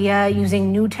old idea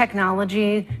using new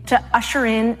technology to usher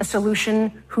in a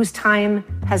solution whose time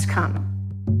has come.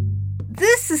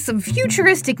 This is some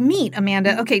futuristic meat,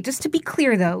 Amanda. Okay, just to be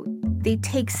clear, though, they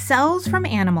take cells from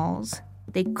animals,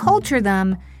 they culture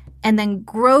them, and then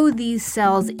grow these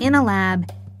cells in a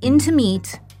lab into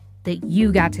meat that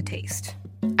you got to taste.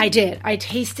 I did. I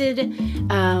tasted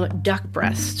duck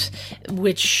breast,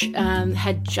 which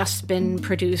had just been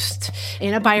produced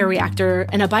in a bioreactor.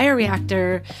 And a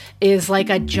bioreactor is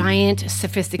like a giant,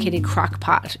 sophisticated crock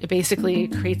pot. It basically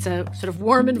creates a sort of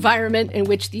warm environment in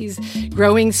which these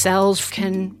growing cells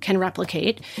can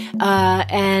replicate.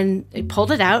 And they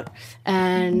pulled it out,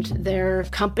 and their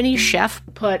company chef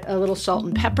put a little salt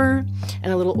and pepper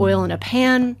and a little oil in a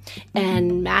pan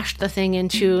and mashed the thing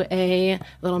into a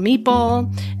little meatball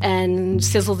and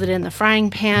sizzled it in the frying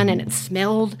pan, and it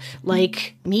smelled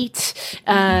like meat.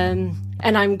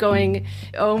 And I'm going,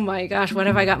 oh my gosh, what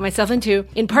have I got myself into?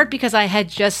 In part because I had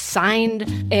just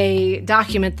signed a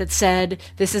document that said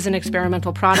this is an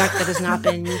experimental product that has not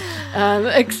been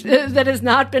that has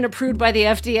not been approved by the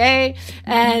FDA,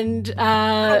 and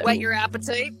whet your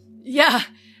appetite. Yeah,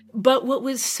 but what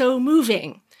was so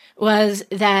moving was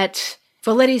that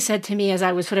Valetti said to me as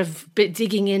I was sort of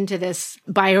digging into this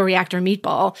bioreactor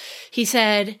meatball, he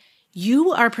said,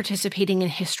 "You are participating in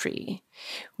history.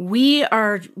 We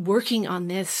are working on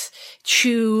this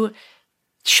to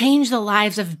change the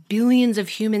lives of billions of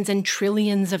humans and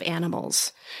trillions of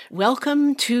animals.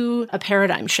 Welcome to a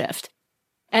paradigm shift."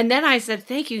 And then I said,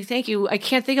 thank you. I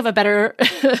can't think of a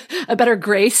better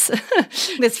grace.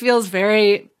 This feels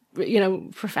very,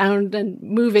 profound and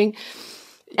moving.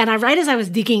 And right as I was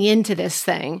digging into this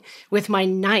thing with my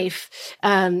knife,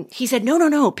 he said,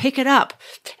 no, pick it up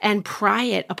and pry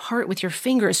it apart with your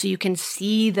fingers so you can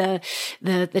see the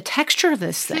texture of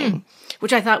this thing,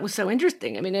 which I thought was so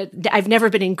interesting. I mean, I've never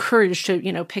been encouraged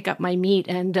to, pick up my meat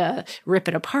and rip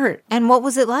it apart. And what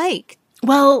was it like?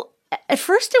 Well, at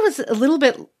first it was a little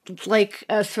bit like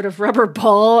a sort of rubber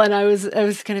ball, and I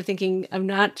was kind of thinking, I'm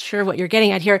not sure what you're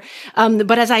getting at here.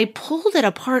 But as I pulled it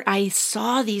apart, I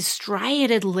saw these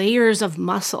striated layers of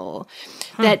muscle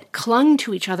that clung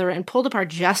to each other and pulled apart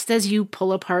just as you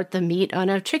pull apart the meat on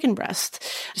a chicken breast.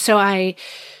 So I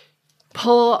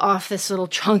pull off this little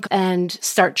chunk and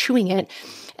start chewing it.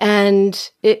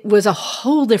 And it was a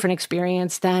whole different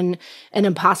experience than an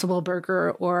Impossible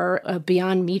Burger or a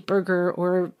Beyond Meat burger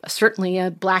or certainly a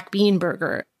black bean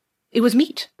burger. It was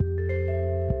meat.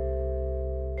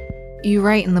 You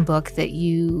write in the book that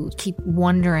you keep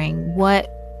wondering what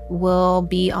will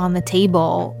be on the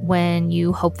table when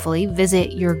you hopefully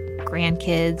visit your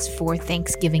grandkids for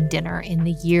Thanksgiving dinner in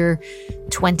the year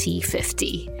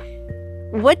 2050.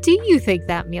 What do you think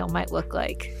that meal might look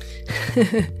like?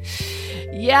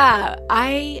 Yeah,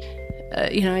 I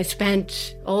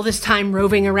spent all this time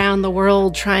roving around the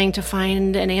world trying to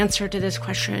find an answer to this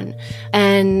question.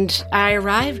 And I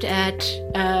arrived at,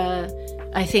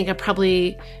 I think, a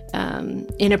probably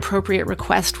inappropriate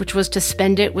request, which was to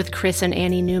spend it with Chris and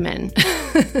Annie Newman.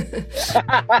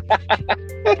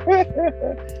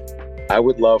 I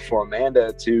would love for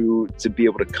Amanda to be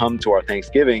able to come to our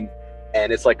Thanksgiving.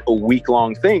 And it's like a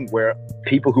week-long thing where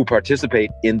people who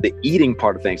participate in the eating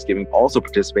part of Thanksgiving also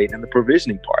participate in the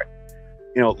provisioning part.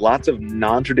 Lots of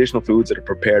non-traditional foods that are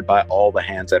prepared by all the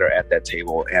hands that are at that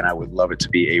table. And I would love it to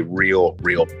be a real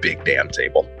big damn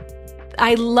table.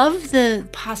 I love the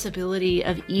possibility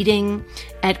of eating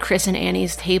at Chris and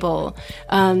Annie's table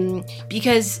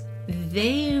because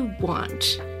they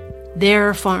want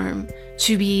their farm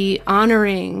to be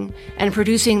honoring and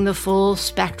producing the full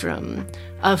spectrum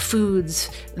of foods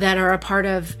that are a part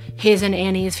of his and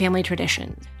Annie's family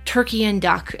tradition. Turkey and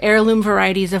duck, heirloom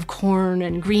varieties of corn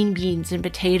and green beans and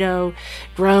potato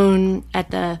grown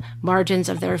at the margins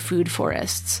of their food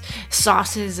forests,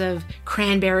 sauces of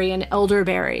cranberry and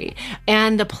elderberry,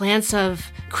 and the plants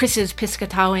of Chris's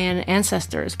Piscataway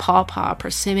ancestors, pawpaw,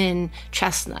 persimmon,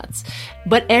 chestnuts.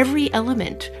 But every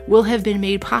element will have been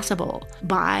made possible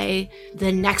by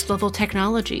the next level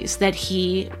technologies that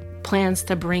he plans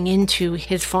to bring into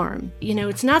his farm.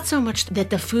 It's not so much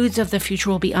that the foods of the future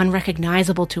will be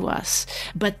unrecognizable to us,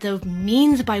 but the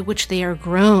means by which they are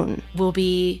grown will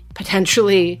be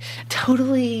potentially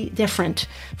totally different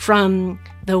from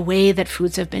the way that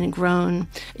foods have been grown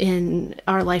in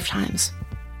our lifetimes.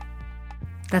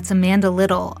 That's Amanda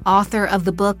Little, author of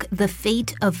the book, The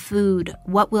Fate of Food,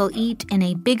 What We'll Eat in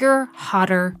a Bigger,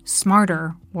 Hotter,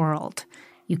 Smarter World.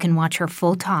 You can watch her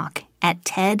full talk at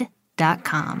TED.com.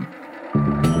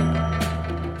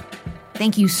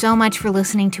 Thank you so much for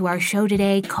listening to our show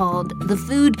today called The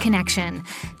Food Connection.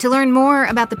 To learn more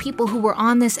about the people who were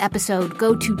on this episode,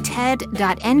 go to ted.npr.org,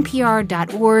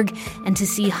 and to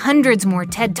see hundreds more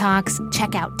TED Talks,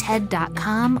 check out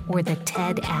TED.com or the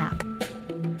TED app.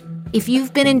 If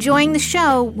you've been enjoying the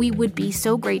show, we would be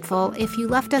so grateful if you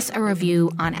left us a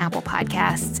review on Apple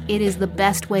Podcasts. It is the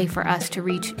best way for us to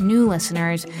reach new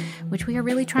listeners, which we are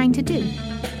really trying to do.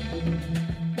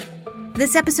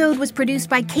 This episode was produced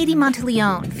by Katie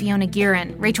Monteleone, Fiona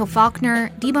Guerin, Rachel Faulkner,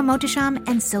 Deba Mohtasham,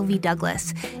 and Sylvie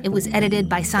Douglas. It was edited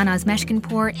by Sanaz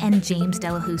Meshkinpour and James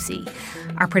Delahousie.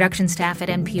 Our production staff at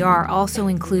NPR also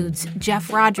includes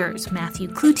Jeff Rogers, Matthew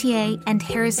Cloutier, and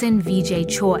Harrison Vijay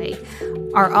Choi.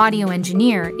 Our audio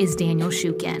engineer is Daniel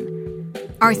Shukin.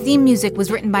 Our theme music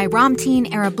was written by Ramteen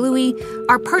Arablouei.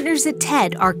 Our partners at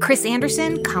TED are Chris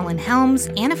Anderson, Colin Helms,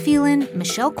 Anna Phelan,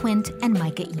 Michelle Quint, and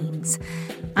Micah Eames.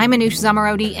 I'm Anoush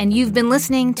Zomorodi, and you've been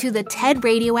listening to the TED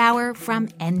Radio Hour from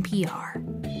NPR.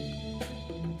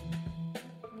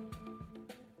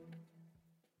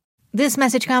 This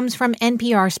message comes from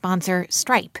NPR sponsor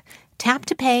Stripe. Tap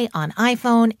to pay on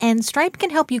iPhone, and Stripe can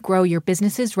help you grow your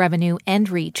business's revenue and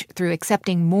reach through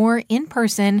accepting more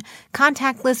in-person,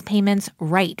 contactless payments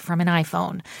right from an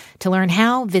iPhone. To learn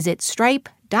how, visit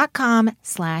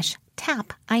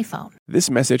stripe.com/tapiphone. This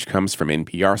message comes from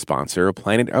NPR sponsor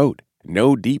Planet Oat.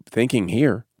 No deep thinking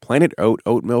here. Planet Oat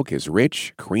oat milk is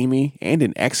rich, creamy, and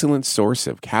an excellent source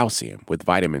of calcium with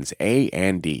vitamins A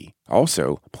and D.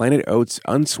 Also, Planet Oat's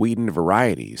unsweetened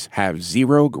varieties have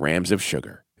 0 grams of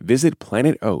sugar. Visit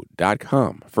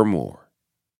planetoat.com for more.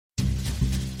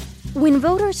 When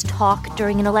voters talk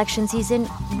during an election season,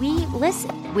 we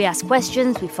listen. We ask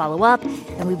questions, we follow up,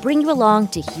 and we bring you along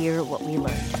to hear what we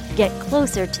learned. Get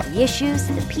closer to the issues,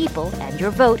 the people, and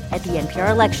your vote at the NPR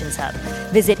Elections Hub.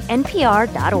 Visit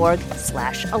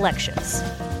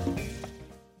npr.org/elections.